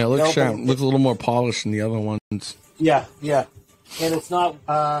 Yeah, it looks sharp. Looks a little more polished than the other ones. Yeah, and it's not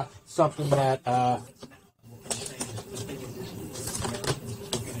something that.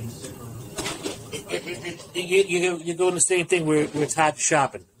 You're doing the same thing where it's hard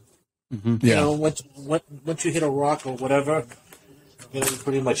shopping. Mm-hmm. Yeah. Once you hit a rock or whatever, you're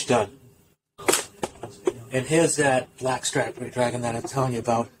pretty much done. And here's that black striper dragon that I'm telling you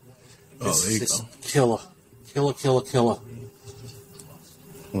about. There you go. Killer.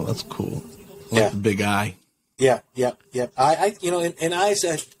 Well, that's cool. The big eye. Yeah. I in eyes,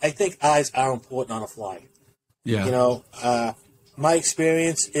 I think eyes are important on a fly. Yeah. My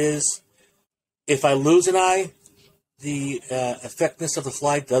experience is if I lose an eye, the effectiveness of the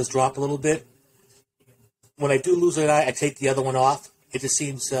fly does drop a little bit. When I do lose an eye, I take the other one off. It just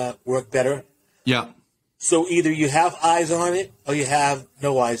seems to work better. Yeah. So either you have eyes on it or you have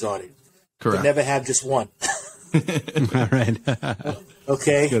no eyes on it. Correct. You never have just one. All right.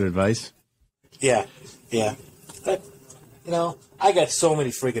 Okay. Good advice. Yeah. But I got so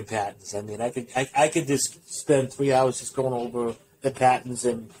many friggin' patents. I mean, I could just spend 3 hours just going over the patents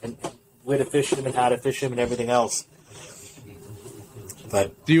and where to fish them and how to fish them and everything else.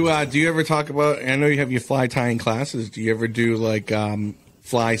 But do you ever talk about? I know you have your fly tying classes. Do you ever do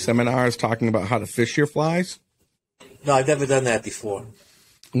fly seminars talking about how to fish your flies? No, I've never done that before.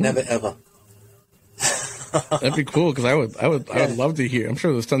 Never ever. That'd be cool because I would love to hear. I'm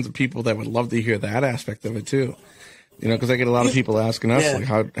sure there's tons of people that would love to hear that aspect of it too. Because I get a lot of people asking us like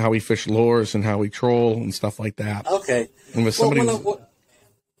how we fish lures and how we troll and stuff like that. Okay. And with somebody,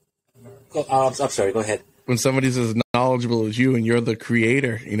 I'm sorry. Go ahead. When somebody's as knowledgeable as you and you're the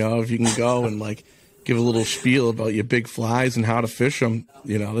creator, if you can go and give a little spiel about your big flies and how to fish them,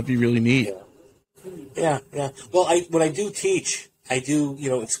 that'd be really neat. Yeah. Well, when I do teach, I do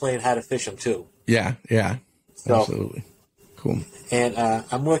explain how to fish them too. Yeah. So, absolutely. Cool. And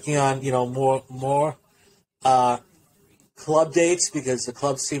I'm working on more club dates because the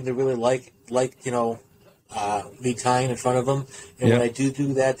clubs seem to really like me tying in front of them. And when I do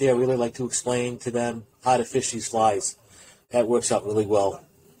that, I really like to explain to them how to fish these flies. That works out really well.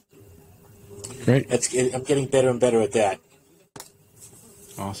 Great. I'm getting better and better at that.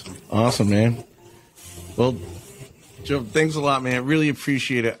 Awesome, man. Well, Joe, thanks a lot, man. Really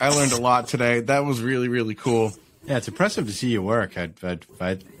appreciate it. I learned a lot today. That was really, really cool. Yeah, it's impressive to see your work. I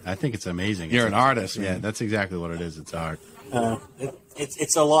think it's amazing. You're an artist, man. Yeah, that's exactly what it is. It's art.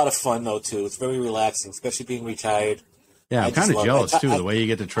 It's a lot of fun, though, too. It's very relaxing, especially being retired. Yeah, I'm kind of jealous, too, the way you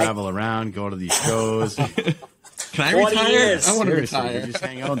get to travel around, go to these shows. Can I retire? Years. I want to retire. You just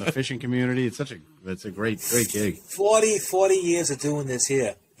hang out in the fishing community. It's a great gig. 40 years of doing this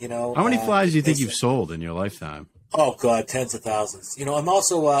here, How many flies do you think you've sold in your lifetime? Oh, God, tens of thousands. I'm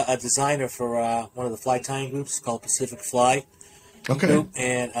also a designer for one of the fly tying groups called Pacific Fly. Okay. Group,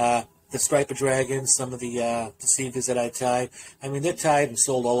 and the Striper Dragons, some of the deceivers that I tie. I mean, they're tied and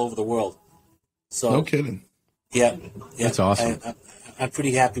sold all over the world. So no kidding. Yeah. That's awesome. I'm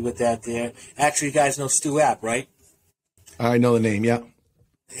pretty happy with that there. Actually, you guys know Stu App, right? I know the name. Yeah.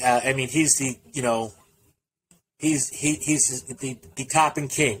 I mean, he's the, he's the topping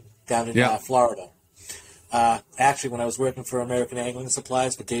king down in Florida. Actually, when I was working for American Angling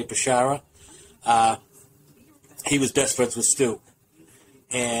Supplies for Dave Bashara, he was best friends with Stu.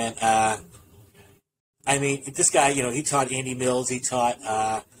 And, I mean, this guy, he taught Andy Mills, he taught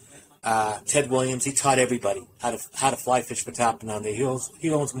Ted Williams, he taught everybody how to fly fish for topping down there. He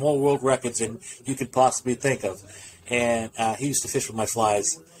owns more world records than you could possibly think of. And he used to fish with my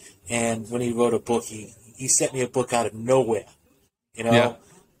flies. And when he wrote a book, he sent me a book out of nowhere,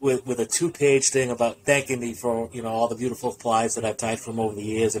 with a 2-page thing about thanking me for, all the beautiful flies that I've tied from over the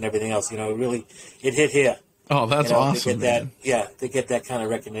years and everything else. It hit here. Oh, that's awesome, man. They get that kind of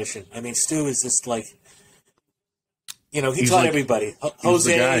recognition. I mean, Stu is just like, he taught everybody.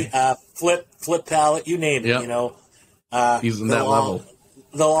 Jose, Flip Pallet, you name it, he's in that level.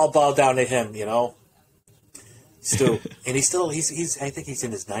 They'll all bow down to him, Stu. And he's I think he's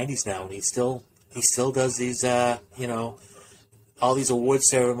in his 90s now, and he still does these, all these award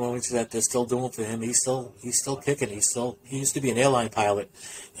ceremonies that they're still doing for him. He's still kicking. He used to be an airline pilot,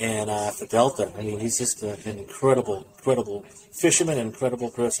 and for Delta. I mean, he's just an incredible fisherman, and incredible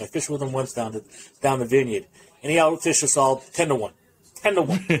person. I fished with him once down the Vineyard, and he outfished us all 10-1.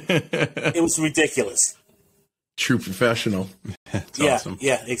 10-1. It was ridiculous. True professional. That's awesome.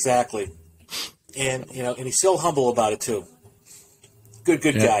 Yeah, exactly. And and he's so humble about it too. Good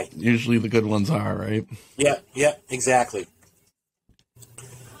guy. Usually the good ones are, right? Yeah, exactly.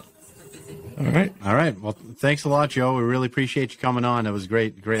 All right. Well, thanks a lot, Joe. We really appreciate you coming on. It was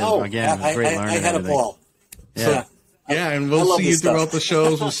great. Again, it was great learning. I had everything. a ball. Yeah. And we'll see you throughout the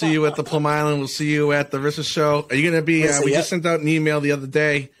shows. We'll see you at the Plum Island. We'll see you at the Rissa show. Are you going to be, we just sent out an email the other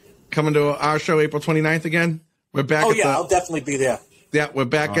day, coming to our show April 29th again? We're back I'll definitely be there. Yeah, we're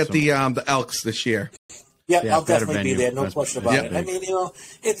back at the Elks this year. Yeah, I'll definitely be there. No question about it. I mean,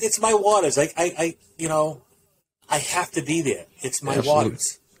 it's my waters. I have to be there. It's my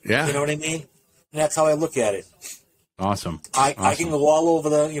waters. Yeah. You know what I mean? And that's how I look at it. Awesome. I can go all over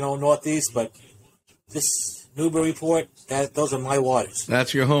the, Northeast, but this Newburyport, those are my waters.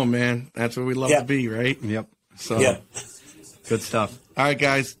 That's your home, man. That's where we love to be, right? Yep. So, good stuff. All right,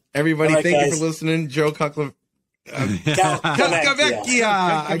 guys. Everybody, thank you for listening. Joe Calcavecchia.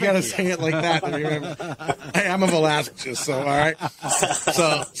 I gotta say it like that. Hey, I'm a Velasquez, so all right.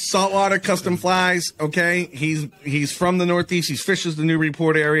 So Saltwater Custom Flies, okay. He's from the Northeast. He fishes the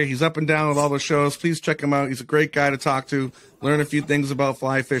Newburyport area. He's up and down with all the shows. Please check him out. He's a great guy to talk to. Learn a few things about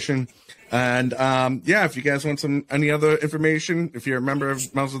fly fishing. And if you guys want any other information, if you're a member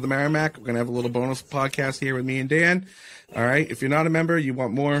of Mouths of the Merrimack, we're gonna have a little bonus podcast here with me and Dan. All right. If you're not a member, you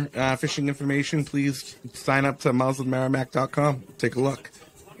want more fishing information, please sign up to mouthsofthemerrimack.com. Take a look.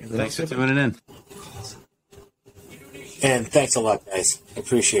 Thanks for tuning in. And thanks a lot, guys.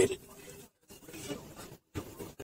 Appreciate it.